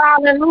 Oh,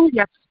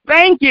 hallelujah.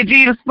 Thank you,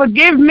 Jesus.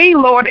 Forgive me,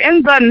 Lord,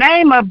 in the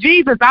name of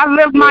Jesus. I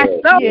live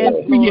myself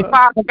up to you,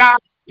 Father God,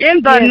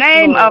 in the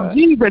name of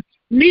Jesus.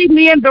 Lead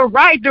me in the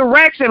right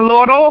direction,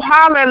 Lord. Oh,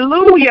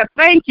 hallelujah.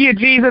 Thank you,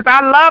 Jesus. I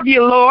love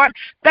you, Lord.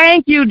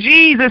 Thank you,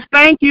 Jesus.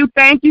 Thank you,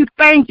 thank you,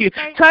 thank you.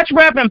 Touch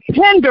Reverend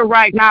Pender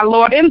right now,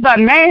 Lord, in the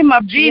name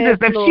of Jesus.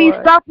 If she's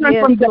suffering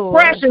from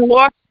depression,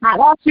 Lord, I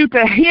ask you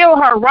to heal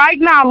her right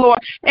now, Lord,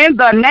 in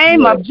the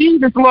name of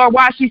Jesus, Lord.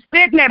 While she's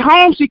sitting at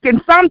home, she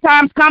can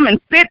sometimes come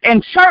and sit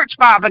in church,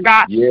 Father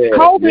God.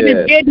 COVID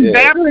is getting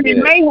better, and it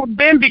may have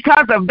been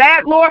because of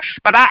that, Lord,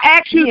 but I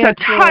ask you to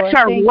touch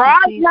her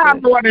right now,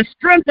 Lord, and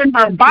strengthen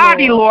her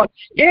body, Lord,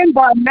 in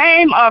the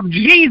name of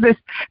Jesus.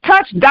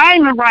 Touch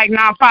Diamond right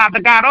now,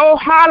 Father God. Oh,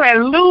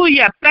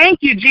 hallelujah. Thank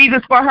you,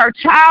 Jesus, for her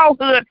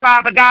childhood,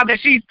 Father God, that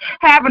she's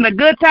having a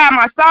good time.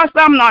 I saw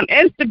something on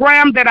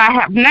Instagram that I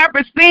have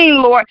never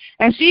seen, Lord,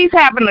 and she's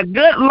having a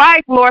good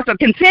life, Lord. So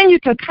continue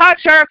to touch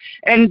her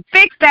and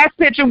fix that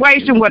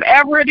situation,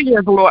 whatever it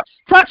is, Lord.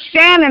 Touch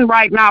Shannon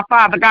right now,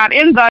 Father God,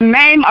 in the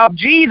name of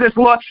Jesus,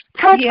 Lord.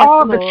 Touch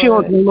all the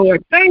children,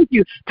 Lord. Thank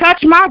you.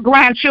 Touch my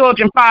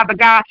grandchildren, Father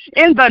God,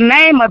 in the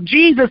name of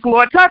Jesus,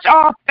 Lord. Touch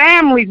all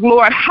families,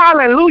 Lord.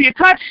 Hallelujah.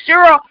 Touch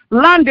Cheryl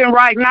London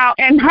right now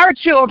and her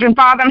children,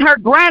 Father, and her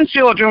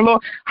grandchildren,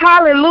 Lord.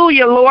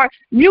 Hallelujah, Lord.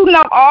 You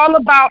know all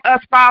about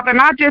us, Father,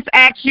 and I just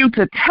ask you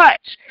to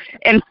touch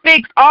and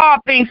fix all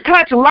things.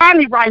 Touch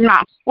Lonnie right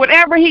now.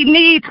 Whatever he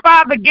needs,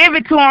 Father, give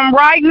it to him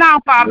right now,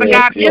 Father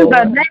God, in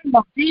the name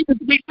of Jesus.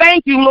 We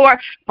thank you, Lord,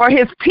 for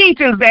his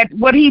teachings, that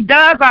what he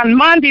does on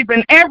Mondays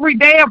and every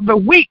day of the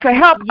week to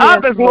help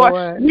others,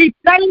 Lord. We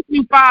thank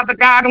you, Father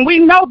God, and we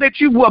know that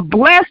you will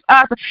bless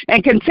us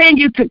and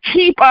continue to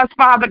keep us,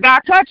 Father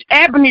God. Touch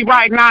Ebony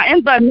right now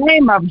in the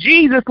name of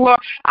Jesus, Lord.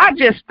 I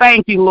just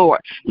thank you, Lord.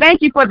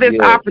 Thank you for this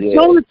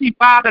opportunity,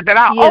 Father, that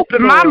I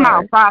open my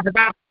mouth, Father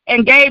God,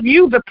 and gave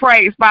you the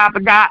praise, Father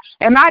God.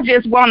 And I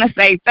just want to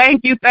say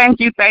thank you, thank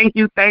you, thank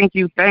you, thank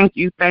you, thank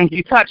you, thank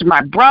you. Touch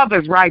my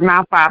brothers right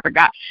now, Father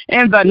God,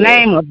 in the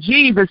name of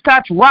Jesus.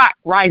 Touch Rock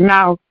right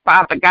now,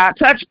 Father God.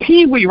 Touch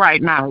Pee-wee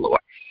right now, Lord.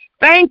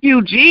 Thank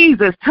you,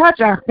 Jesus. Touch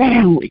our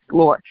families,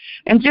 Lord.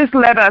 And just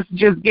let us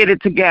just get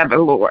it together,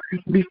 Lord,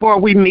 before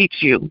we meet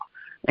you.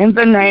 In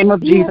the name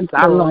of Jesus,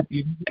 I love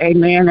you.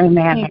 Amen,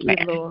 amen, amen.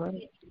 You,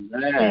 Lord.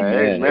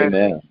 Amen.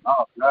 Amen.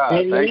 Oh, God.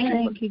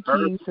 Thank you,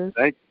 Jesus.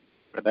 Thank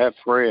you for that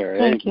prayer.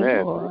 Thank Amen.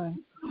 You, Lord.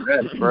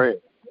 That prayer.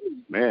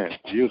 Man,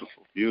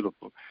 beautiful,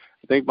 beautiful.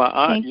 I think my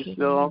aunt, you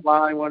still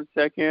online? Want to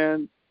check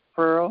in,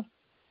 Pearl?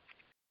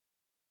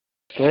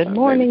 Good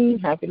morning.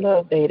 Happy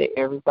Love Day to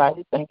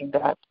everybody. Thanking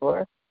God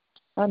for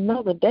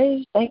another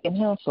day. Thanking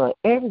him for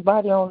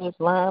everybody on this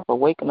line for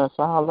waking us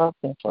all up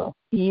and for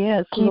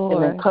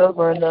keeping and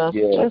covering us.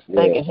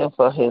 Thanking him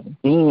for his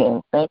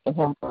being. Thanking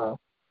him for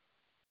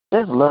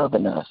just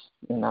loving us.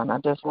 And I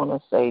just want to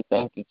say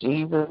thank you,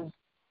 Jesus.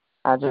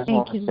 I just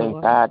want to say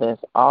God is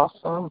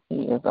awesome.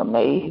 He is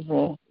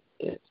amazing.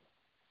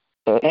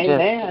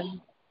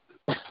 Amen.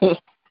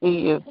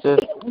 He is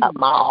just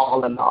my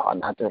all in all.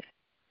 And I just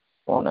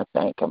want to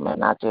thank him.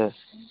 And I just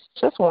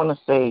want to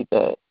say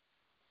that,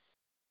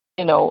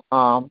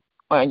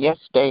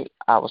 yesterday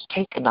I was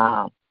taking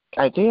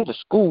Isaiah to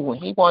school,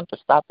 and he wanted to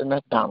stop at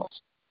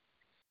McDonald's.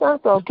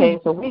 That's okay.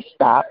 So we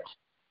stopped.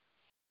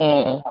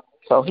 And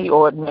so he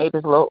made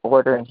his little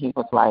order, and he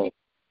was like,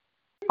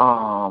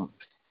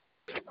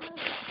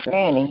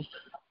 Granny,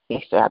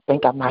 he said, I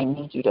think I might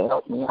need you to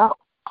help me out.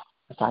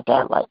 So I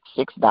got like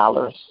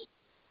 $6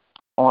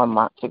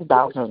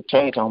 and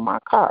change on my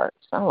card.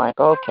 So I'm like,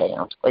 okay,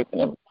 I'm scraping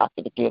in my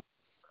pocket to get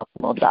a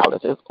couple more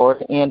dollars. His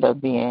order ended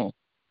up being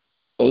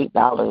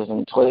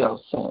 $8.12.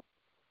 So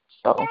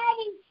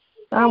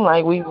I'm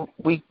like,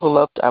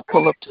 I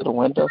pull up to the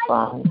window, so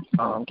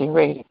I'm getting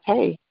ready to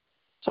pay.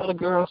 So the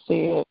girl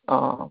said,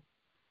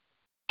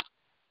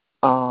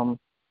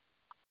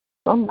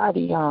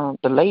 somebody,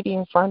 the lady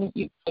in front of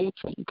you paid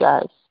for you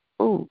guys'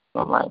 food.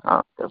 I'm like,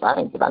 huh? Because I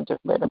didn't get, I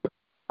just let her.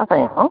 I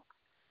said, huh?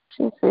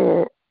 She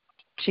said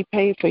she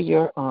paid for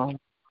your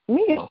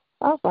meal.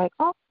 I was like,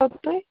 oh,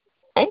 okay.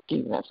 Thank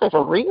you. I said,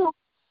 for real?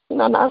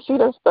 And I see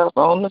that stuff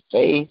on the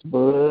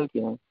Facebook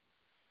and,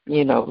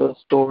 little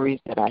stories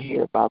that I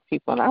hear about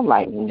people. And I'm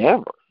like,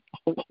 never.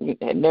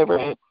 That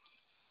never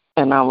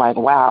And I'm like,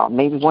 wow,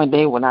 maybe one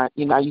day when I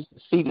used to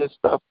see this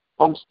stuff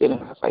posted,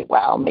 and I was like,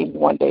 wow, maybe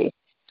one day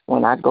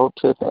when I go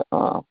to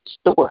the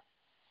store,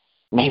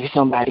 maybe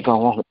somebody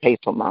gonna want to pay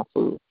for my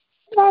food.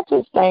 And I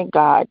just thank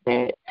God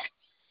that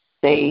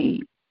the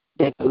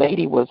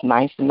lady was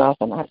nice enough,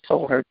 and I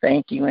told her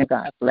thank you and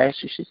God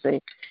bless you. She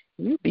said,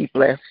 you be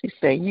blessed. She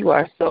said, you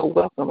are so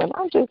welcome. And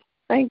I just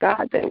thank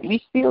God that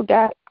we still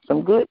got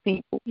some good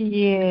people.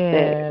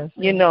 Yes.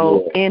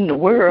 That, in the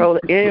world,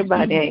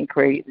 everybody ain't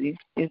crazy.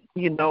 It's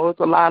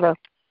a lot of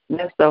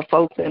messed up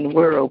folks in the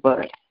world,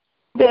 but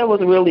there was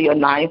really a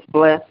nice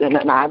blessing,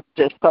 and I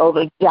just told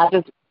her, I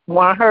just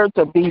want her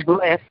to be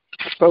blessed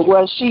for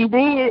what she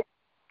did,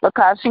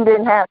 because she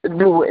didn't have to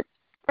do it.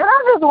 And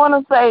I just want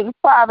to say,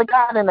 Father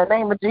God, in the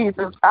name of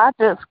Jesus, I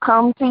just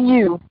come to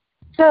you,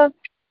 just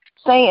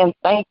saying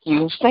thank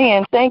you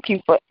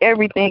for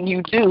everything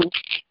you do,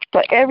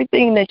 for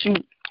everything that you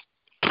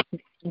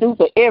do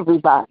for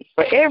everybody,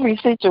 for every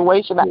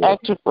situation. I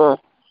ask you for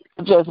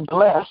just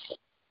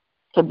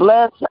to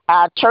bless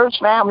our church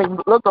family.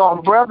 Look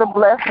on brother,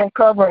 bless and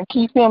cover and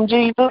keep him,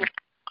 Jesus.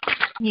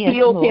 Yes,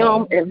 Heal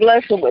Lord. him and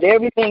bless him with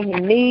everything he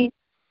needs.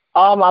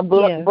 All my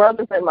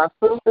brothers and my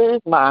sisters,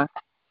 my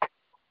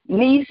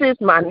nieces,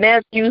 my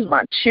nephews,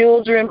 my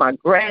children, my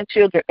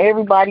grandchildren,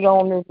 everybody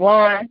on this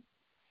line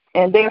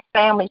and their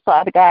families,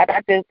 Father God,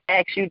 I just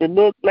ask you to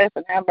look, bless,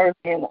 and have mercy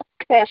in a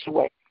special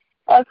way.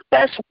 A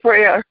special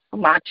prayer for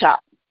my child,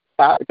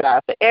 Father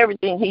God, for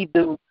everything he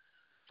do,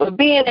 for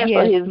being there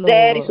for his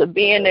daddy, for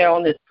being there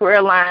on this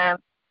prayer line.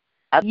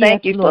 I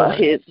thank you for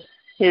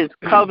his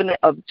covenant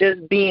of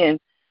just being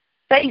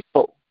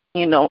faithful,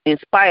 in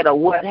spite of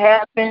what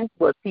happens,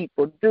 what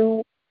people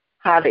do,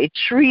 how they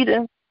treat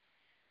him.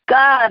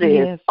 God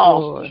is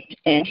awesome, Lord.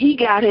 And he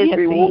got his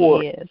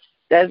reward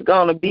that's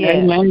going to be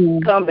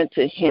coming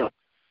to him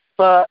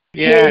for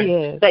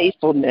his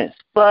faithfulness,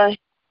 for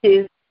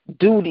his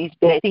duties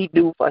that he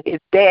do for his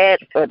dad,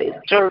 for his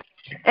church,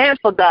 and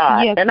for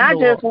God. And I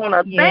just want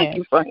to thank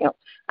you for him.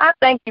 I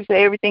thank you for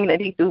everything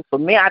that he do for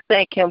me. I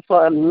thank him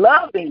for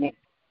loving me.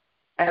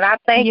 And I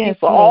thank you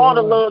for all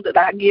the love that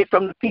I get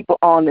from the people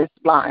on this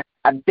line.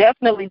 I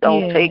definitely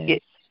don't take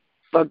it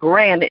for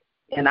granted.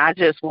 And I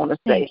just want to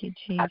say,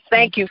 I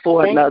thank you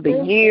for another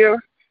year.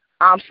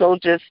 I'm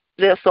just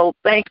so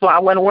thankful. I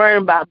wasn't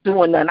worried about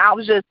doing nothing. I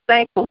was just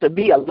thankful to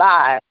be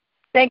alive,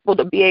 thankful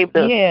to be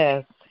able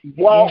to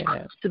walk,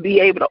 to be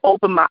able to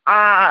open my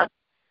eyes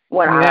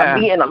when I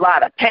be in a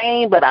lot of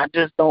pain, but I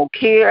just don't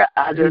care.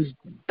 I just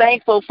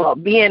thankful for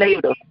being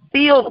able to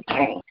feel the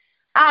pain.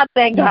 I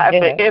thank God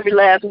for every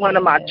last one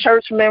of my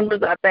church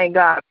members. I thank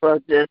God for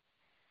just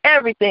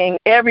everything,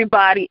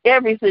 everybody,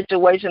 every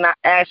situation. I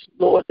ask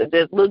Lord to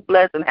just look,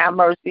 bless, and have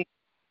mercy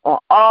on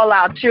all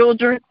our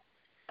children,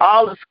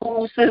 all the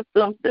school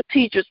systems, the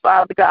teachers,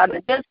 Father God,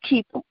 and just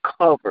keep them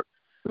covered.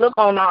 Look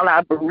on all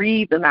our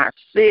bereaved and our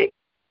sick,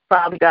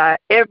 Father God,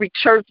 every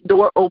church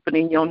door open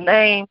in your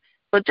name,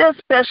 but just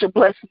special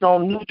blessings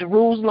on New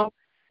Jerusalem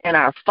and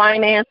our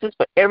finances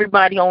for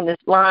everybody on this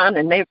line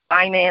and their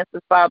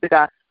finances, Father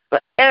God, for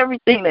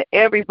everything that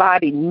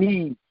everybody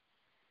needs.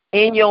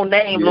 In your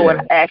name, Lord,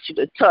 I ask you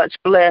to touch,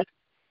 bless,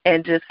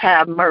 and just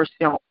have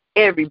mercy on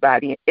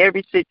everybody in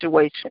every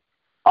situation.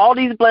 All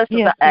these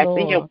blessings I ask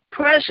in your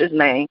precious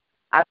name.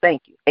 I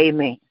thank you.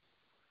 Amen.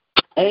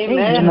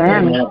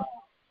 Amen.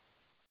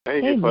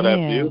 Thank you for that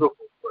beautiful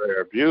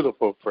prayer.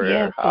 Beautiful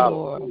prayer. Yes,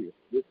 hallelujah.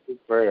 Beautiful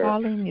prayer.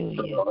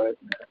 Hallelujah.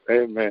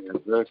 Amen.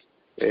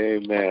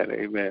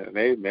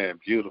 Amen.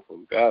 Beautiful.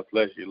 God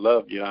bless you.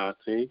 Love you,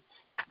 Auntie.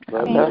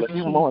 Love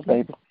you more,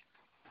 baby.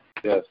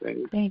 Yes.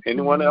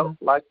 Anyone else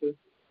like to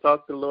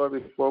talk to the Lord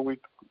before we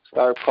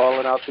start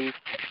calling out these?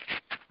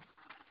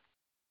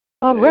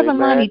 Reverend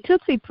Lonnie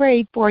Tootsie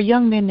prayed for a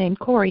young man named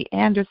Corey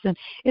Anderson.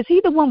 Is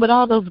he the one with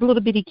all those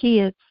little bitty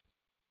kids?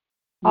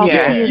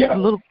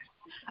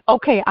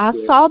 Okay, I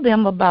saw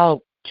them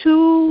about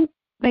 3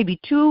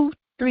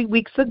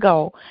 weeks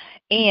ago,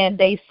 and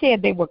they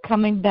said they were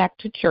coming back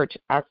to church.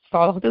 I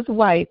saw his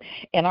wife,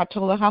 and I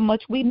told her how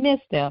much we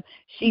missed them.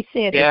 She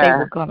said that they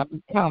were going to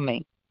be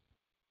coming.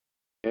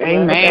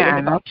 Amen. That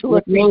was about 2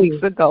 or 3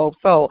 weeks ago,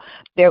 so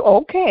they're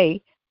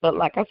okay. But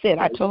like I said,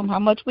 I told them how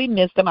much we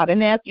missed them. I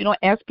didn't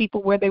ask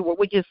people where they were.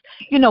 We just,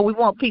 we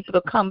want people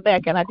to come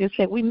back. And I just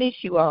said, we miss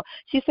you all.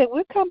 She said,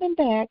 we're coming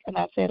back. And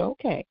I said,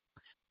 okay.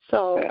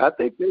 So I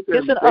think they've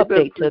been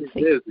pretty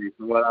busy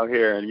from what I'm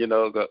hearing.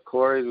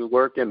 Corey's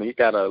working. He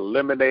got a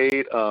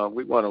lemonade.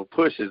 We want to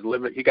push his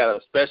lemon. He got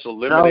a special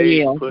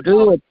lemonade.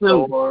 Do it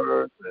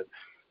too.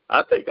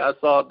 I think I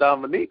saw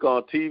Dominique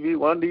on TV,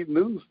 one of these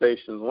news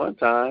stations one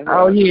time.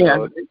 Oh, yeah.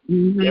 So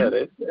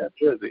they're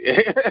busy.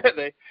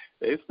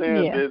 they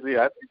staying busy.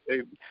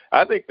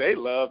 I think they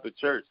love the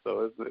church.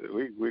 So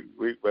we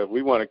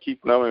want to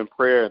keep them in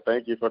prayer. And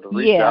thank you for the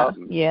reach out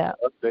and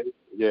update.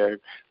 Yeah,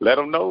 let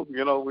them know.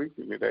 They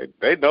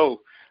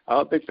know. I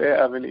don't think they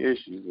have any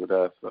issues with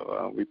us.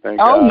 So we thank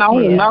God. No.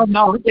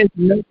 I just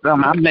miss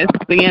them. I miss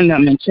seeing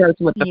them in church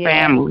with the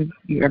family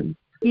here.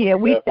 Yeah,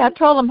 I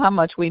told them how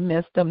much we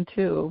missed them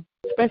too,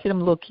 especially them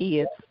little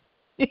kids.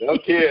 No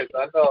kids,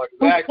 I know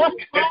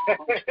exactly.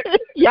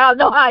 Y'all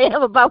know how I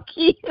am about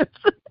kids.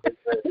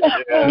 Let's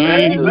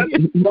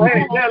get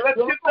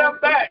them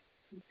back.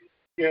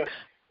 Yeah.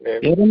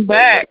 Get them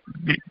back.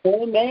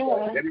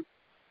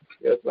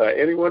 Yes,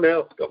 anyone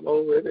else come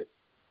on with it?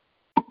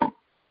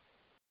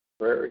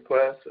 Prayer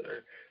request?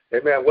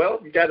 Amen. Well,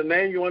 you got a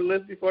name you want to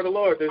lift before the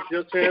Lord. This is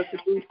your chance to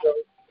do so.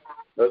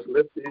 Let's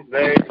lift these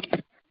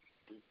names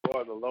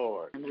before the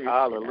Lord.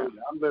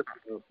 Hallelujah. I'm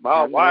lifting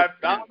my wife,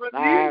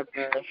 Dominique.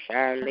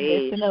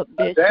 Lifting up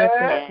Bishop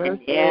and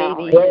First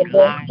Lady.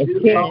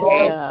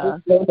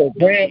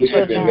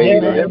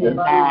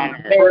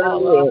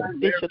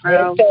 Bishop's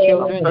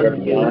children,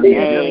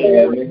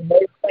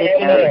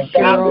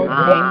 Cheryl,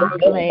 James,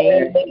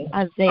 Clay,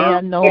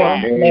 Isaiah,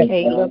 Noah,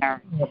 Caleb,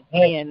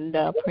 and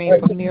praying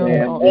for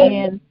Miracle,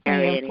 and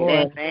praying for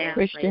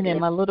Christian and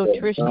my little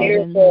Tristan,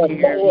 and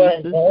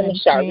Jesus, and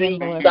praying,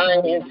 Lord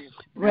God,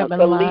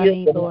 Reverend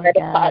Lonnie, Lord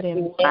God,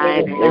 and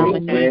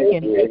Dominique,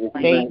 and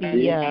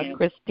baby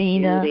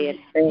Christina,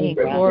 and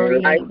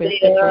Corey, and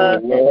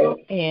Christopher,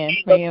 and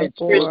praying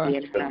for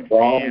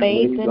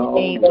Faith and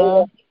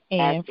Ava,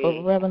 and for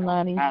Reverend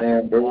Lonnie's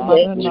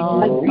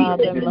mother-in-law and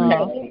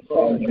father-in-law,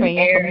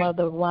 praying for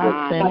Mother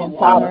Watson and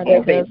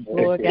Spartacus,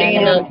 Lord God,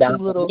 and the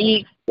two little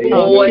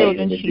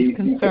children she's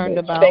concerned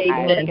about,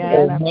 Lord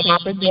God. I pray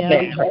for them.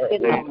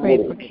 I pray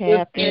for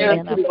Catherine,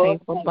 and I pray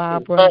for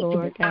Barbara,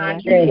 Lord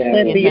God,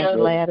 and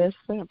Gladys.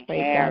 I pray,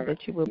 God, that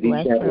you will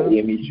bless her in the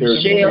name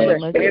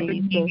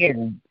of Jesus.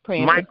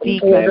 Praying for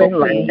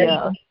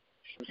Deacon,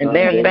 and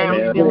their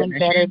family feeling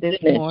better this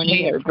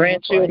morning. Their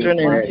grandchildren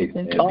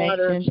and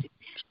daughters.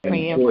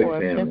 Praying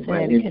for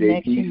Cincinnati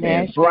Connection,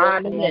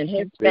 Nashville, and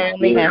his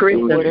family,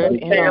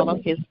 and all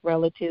of his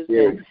relatives,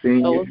 and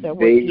those that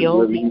were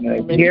killed.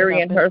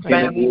 Gary and her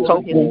family,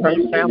 Toby and her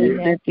family,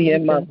 Cynthia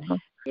and Mother.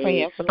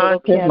 Praying for little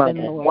Kevin,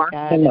 Lord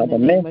God, in the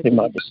name of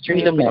Jesus.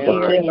 Praying for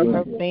Carrie and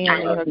her family,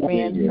 her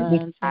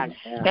grandsons.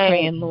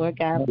 Praying, Lord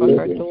God, for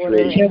her daughter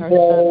and her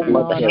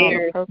son-in-law and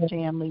all of her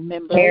family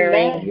members.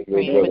 Praying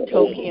for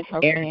Toby and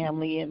her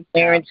family, and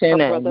her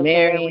brother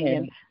Larry,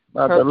 and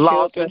Mother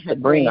Lawson,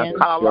 Sabrina,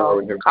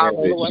 Carlo, Zaria,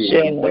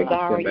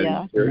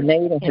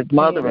 Nate and his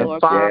mother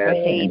and father,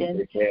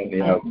 Hayden.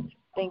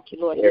 Thank you,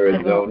 Lord.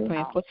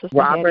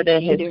 Robert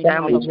and his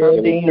family,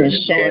 Geraldine and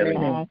Shannon,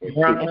 and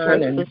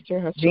Ron and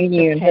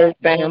Jeannie and her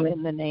family,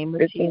 in the name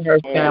of Jesus, her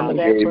family,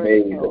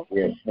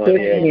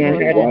 Tiffany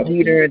and Hattie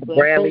Peter,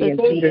 Bradley and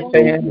Peter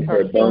family,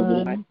 her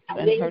son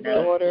and her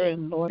daughter,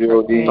 and Lord,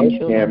 her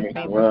grandchildren,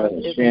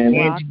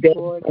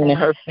 and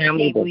her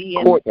family, the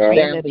court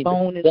family,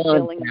 bone is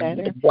feeling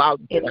better.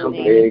 In the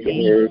name of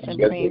Jesus, and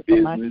praying for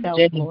myself,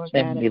 Lord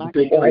God, and my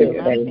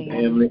family,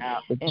 and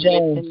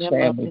lifting them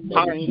up in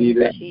the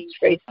name of Jesus.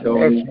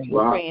 Praying,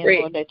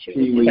 Lord, that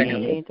you would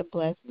continue to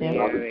bless them.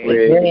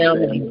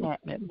 The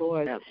department,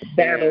 Lord.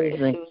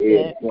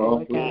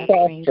 Lord God,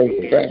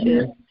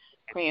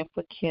 praying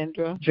for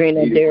Kendra,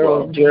 Drina,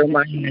 Daryl,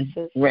 Jeremiah,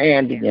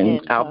 Randy,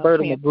 and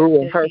Alberta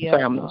McGrew and her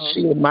family,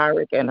 Sheila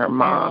Myrick and her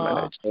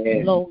mom,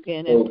 and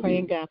Logan, and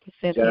praying, God, for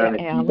Cynthia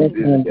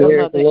Allen, her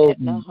mother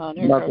Edna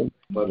Hunter, her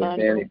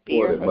son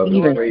Beer, her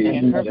daughter,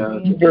 and her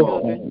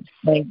grandchildren.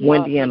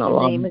 Wendy and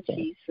Alonzo. In the name of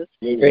Jesus,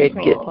 praying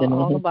for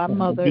all of our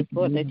mothers,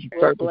 Lord, that you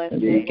will bless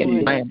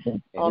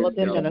them, all of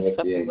them that are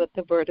suffering with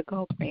the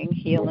vertigo, praying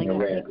healing.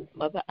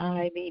 Mother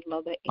Ivy,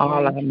 Mother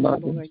Erin,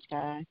 Lord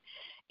God.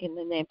 In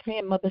the name,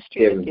 praying Mother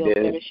Street feels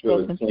better. She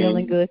wasn't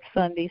feeling good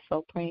Sunday,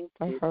 so praying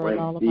for her and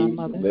all of our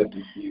mothers.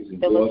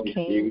 Phyllis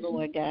King,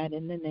 Lord God,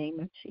 in the name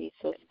of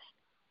Jesus.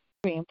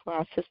 Praying for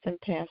our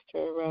assistant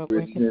pastor,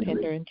 Rick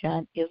Pender, and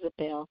John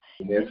Isabel.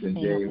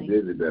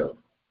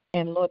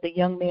 And Lord, the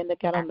young man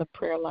that got on the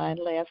prayer line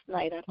last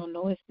night, I don't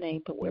know his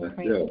name, but we're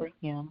praying for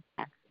him.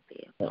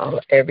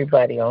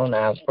 Everybody on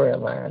our prayer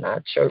line,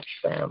 our church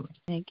family.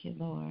 Thank you,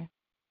 Lord.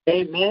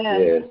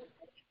 Amen. Yes.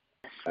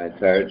 My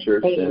entire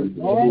church and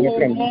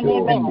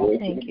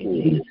thank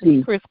you,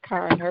 Jesus. Chris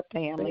Carr and her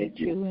family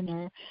too,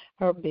 and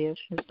her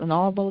business, and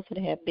all those that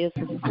have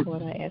businesses,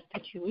 Lord, I ask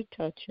that you would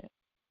touch it.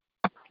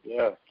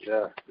 Yeah.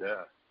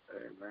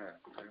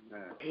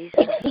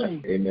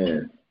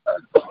 Amen.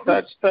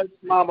 Touch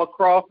Mama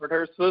Crawford,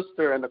 her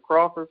sister, and the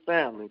Crawford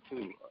family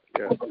too.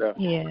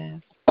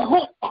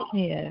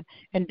 Yeah.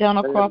 And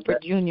Donald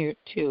Crawford Jr.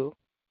 too.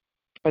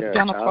 But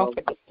Donald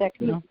Crawford the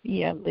second,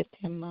 lift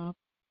him up.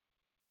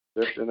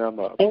 Lifting them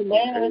up.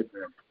 Amen.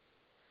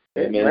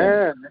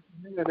 Amen.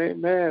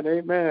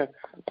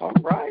 All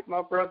right,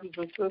 my brothers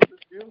and sisters,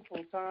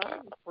 beautiful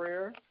time of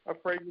prayer. I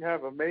pray you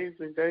have an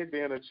amazing day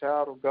being a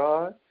child of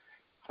God.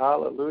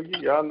 Hallelujah.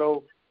 Y'all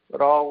know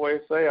what I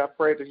always say. I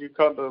pray that you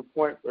come to the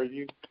point where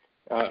you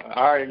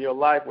are in your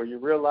life where you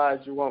realize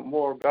you want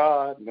more of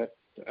God. And that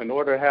in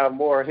order to have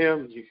more of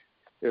Him,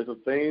 there's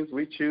some things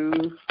we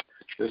choose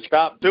to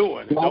stop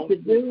doing. Don't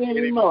do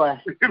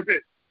anymore.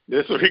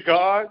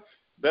 Disregard.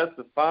 That's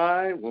the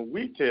fine when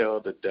we tell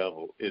the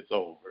devil it's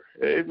over.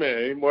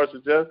 Amen. Any more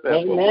suggest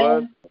that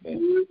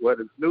what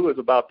is new is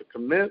about to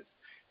commence.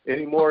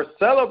 Any more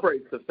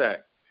celebrates the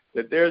fact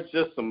that there's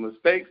just some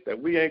mistakes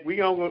that we ain't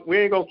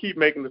gonna keep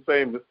making the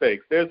same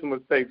mistakes. There's some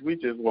mistakes we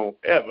just won't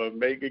ever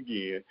make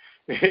again.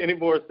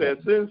 Anymore says,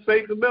 since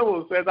Satan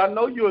Memo says, I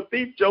know you're a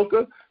thief,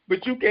 Joker,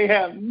 but you can't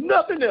have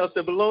nothing else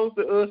that belongs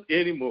to us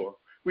anymore.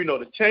 We know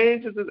the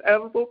change is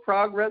inevitable,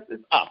 progress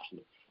is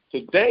optional.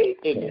 Today,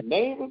 in the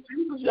name of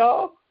Jesus,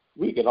 y'all,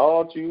 we can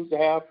all choose to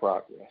have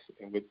progress.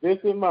 And with this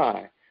in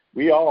mind,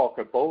 we all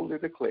can boldly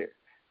declare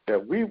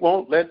that we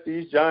won't let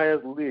these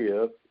giants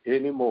live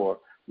anymore.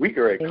 We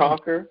can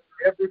conquer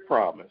every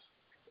promise,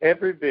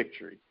 every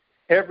victory,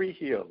 every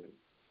healing,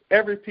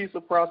 every piece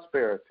of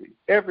prosperity,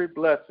 every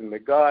blessing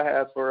that God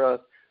has for us.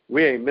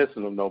 We ain't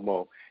missing them no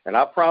more. And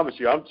I promise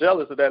you, I'm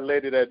jealous of that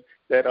lady that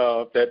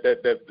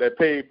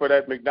paid for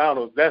that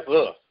McDonald's. That's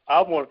us.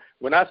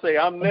 When I say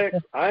I'm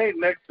next, I ain't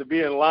next to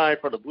be in line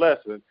for the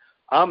blessing.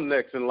 I'm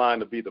next in line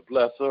to be the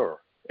blesser.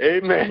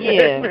 Amen. Yeah.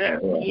 Amen.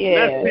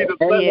 Let's be the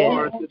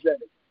blesser today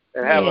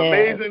and have an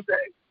amazing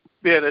day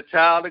being a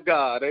child of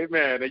God.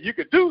 Amen. And you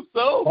can do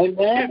so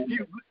if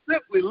you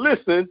simply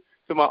listen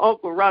to my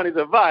Uncle Ronnie's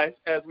advice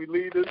as we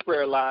lead this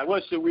prayer line.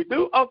 What should we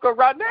do, Uncle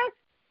Ronnie?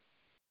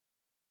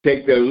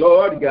 Take the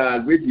Lord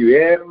God with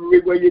you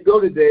everywhere you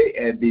go today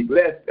and be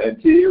blessed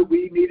until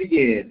we meet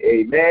again.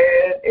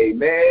 Amen,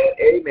 amen,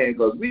 amen.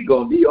 Because we're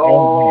going to be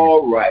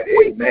all right.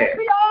 Amen.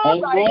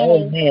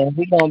 Amen.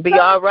 We're going to be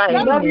all right.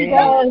 Love you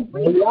guys.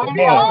 We're going to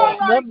be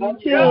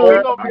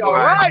all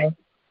right.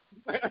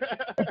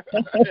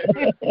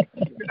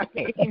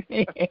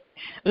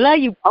 Love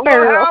you,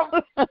 Pearl.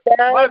 We're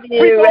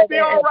going to be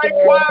all right.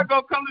 Choir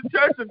going to come to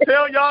church and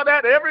tell y'all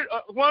that every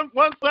one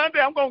Sunday.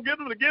 I'm going to get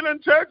them to get in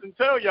church and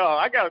tell y'all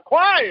I got a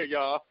choir,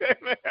 y'all.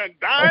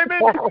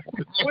 Diamond,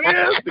 the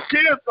twins, the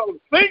kids going to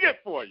sing it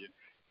for you.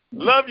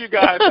 Love you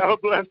guys. Have a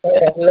blessed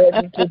day.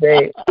 Love you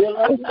today.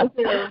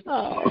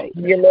 All right.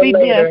 Be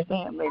blessed,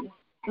 family.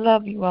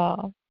 Love you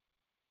all.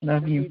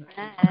 Love you.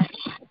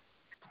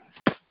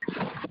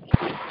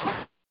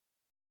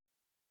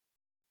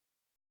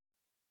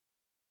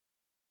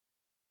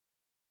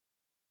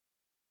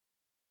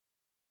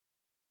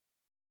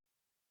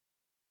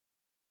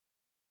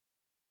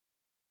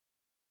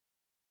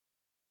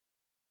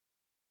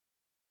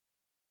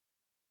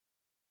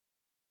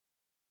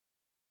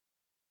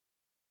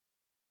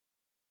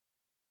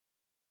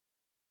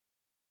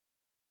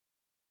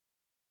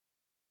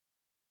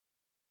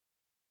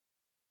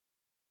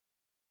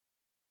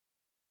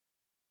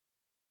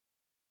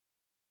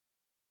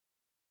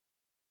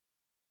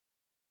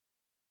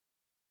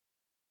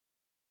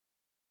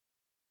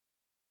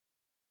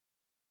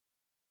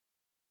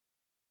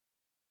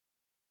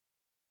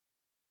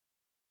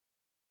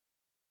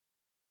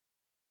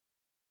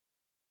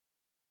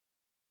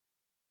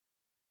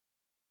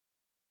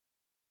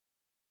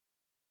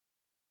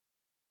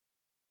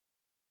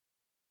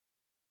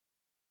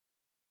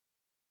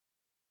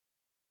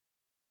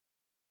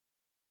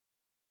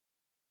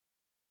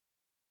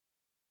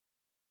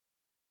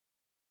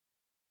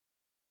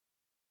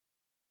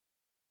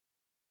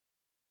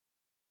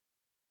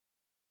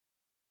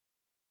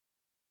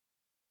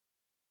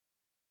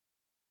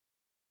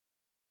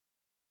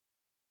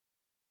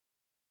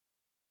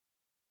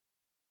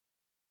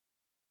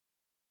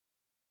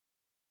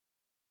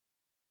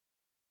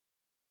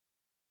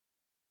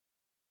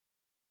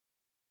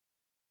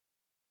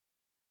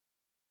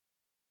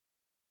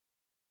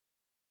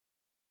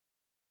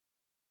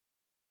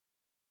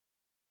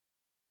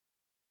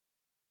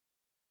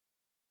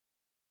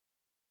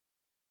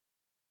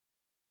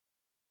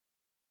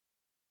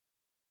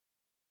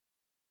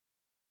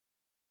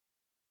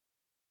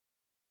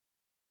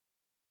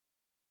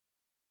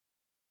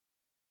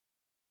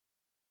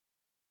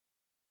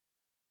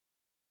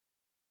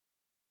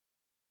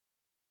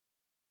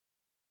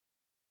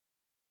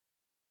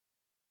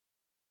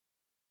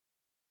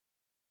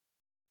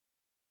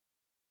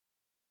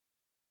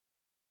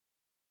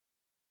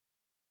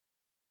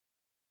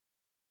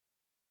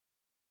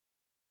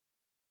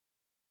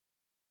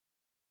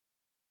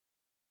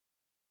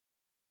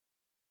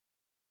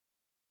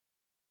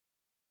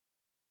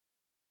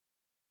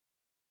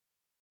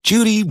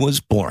 Judy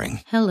was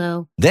boring.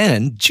 Hello.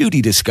 Then Judy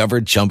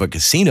discovered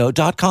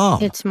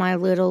ChumbaCasino.com. It's my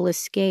little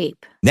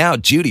escape. Now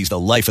Judy's the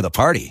life of the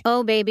party.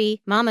 Oh,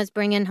 baby, mama's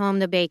bringing home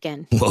the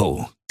bacon.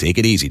 Whoa, take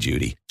it easy,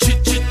 Judy.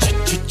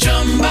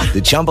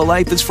 The Chumba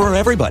life is for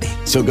everybody.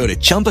 So go to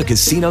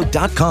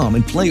ChumbaCasino.com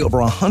and play over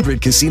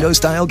 100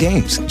 casino-style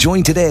games.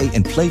 Join today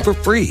and play for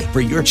free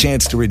for your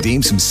chance to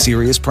redeem some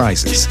serious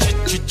prizes.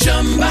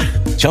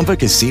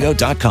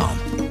 ChumbaCasino.com.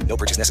 No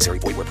purchase necessary.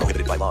 Void where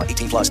prohibited by law.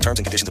 18+ terms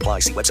and conditions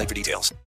apply. See website for details.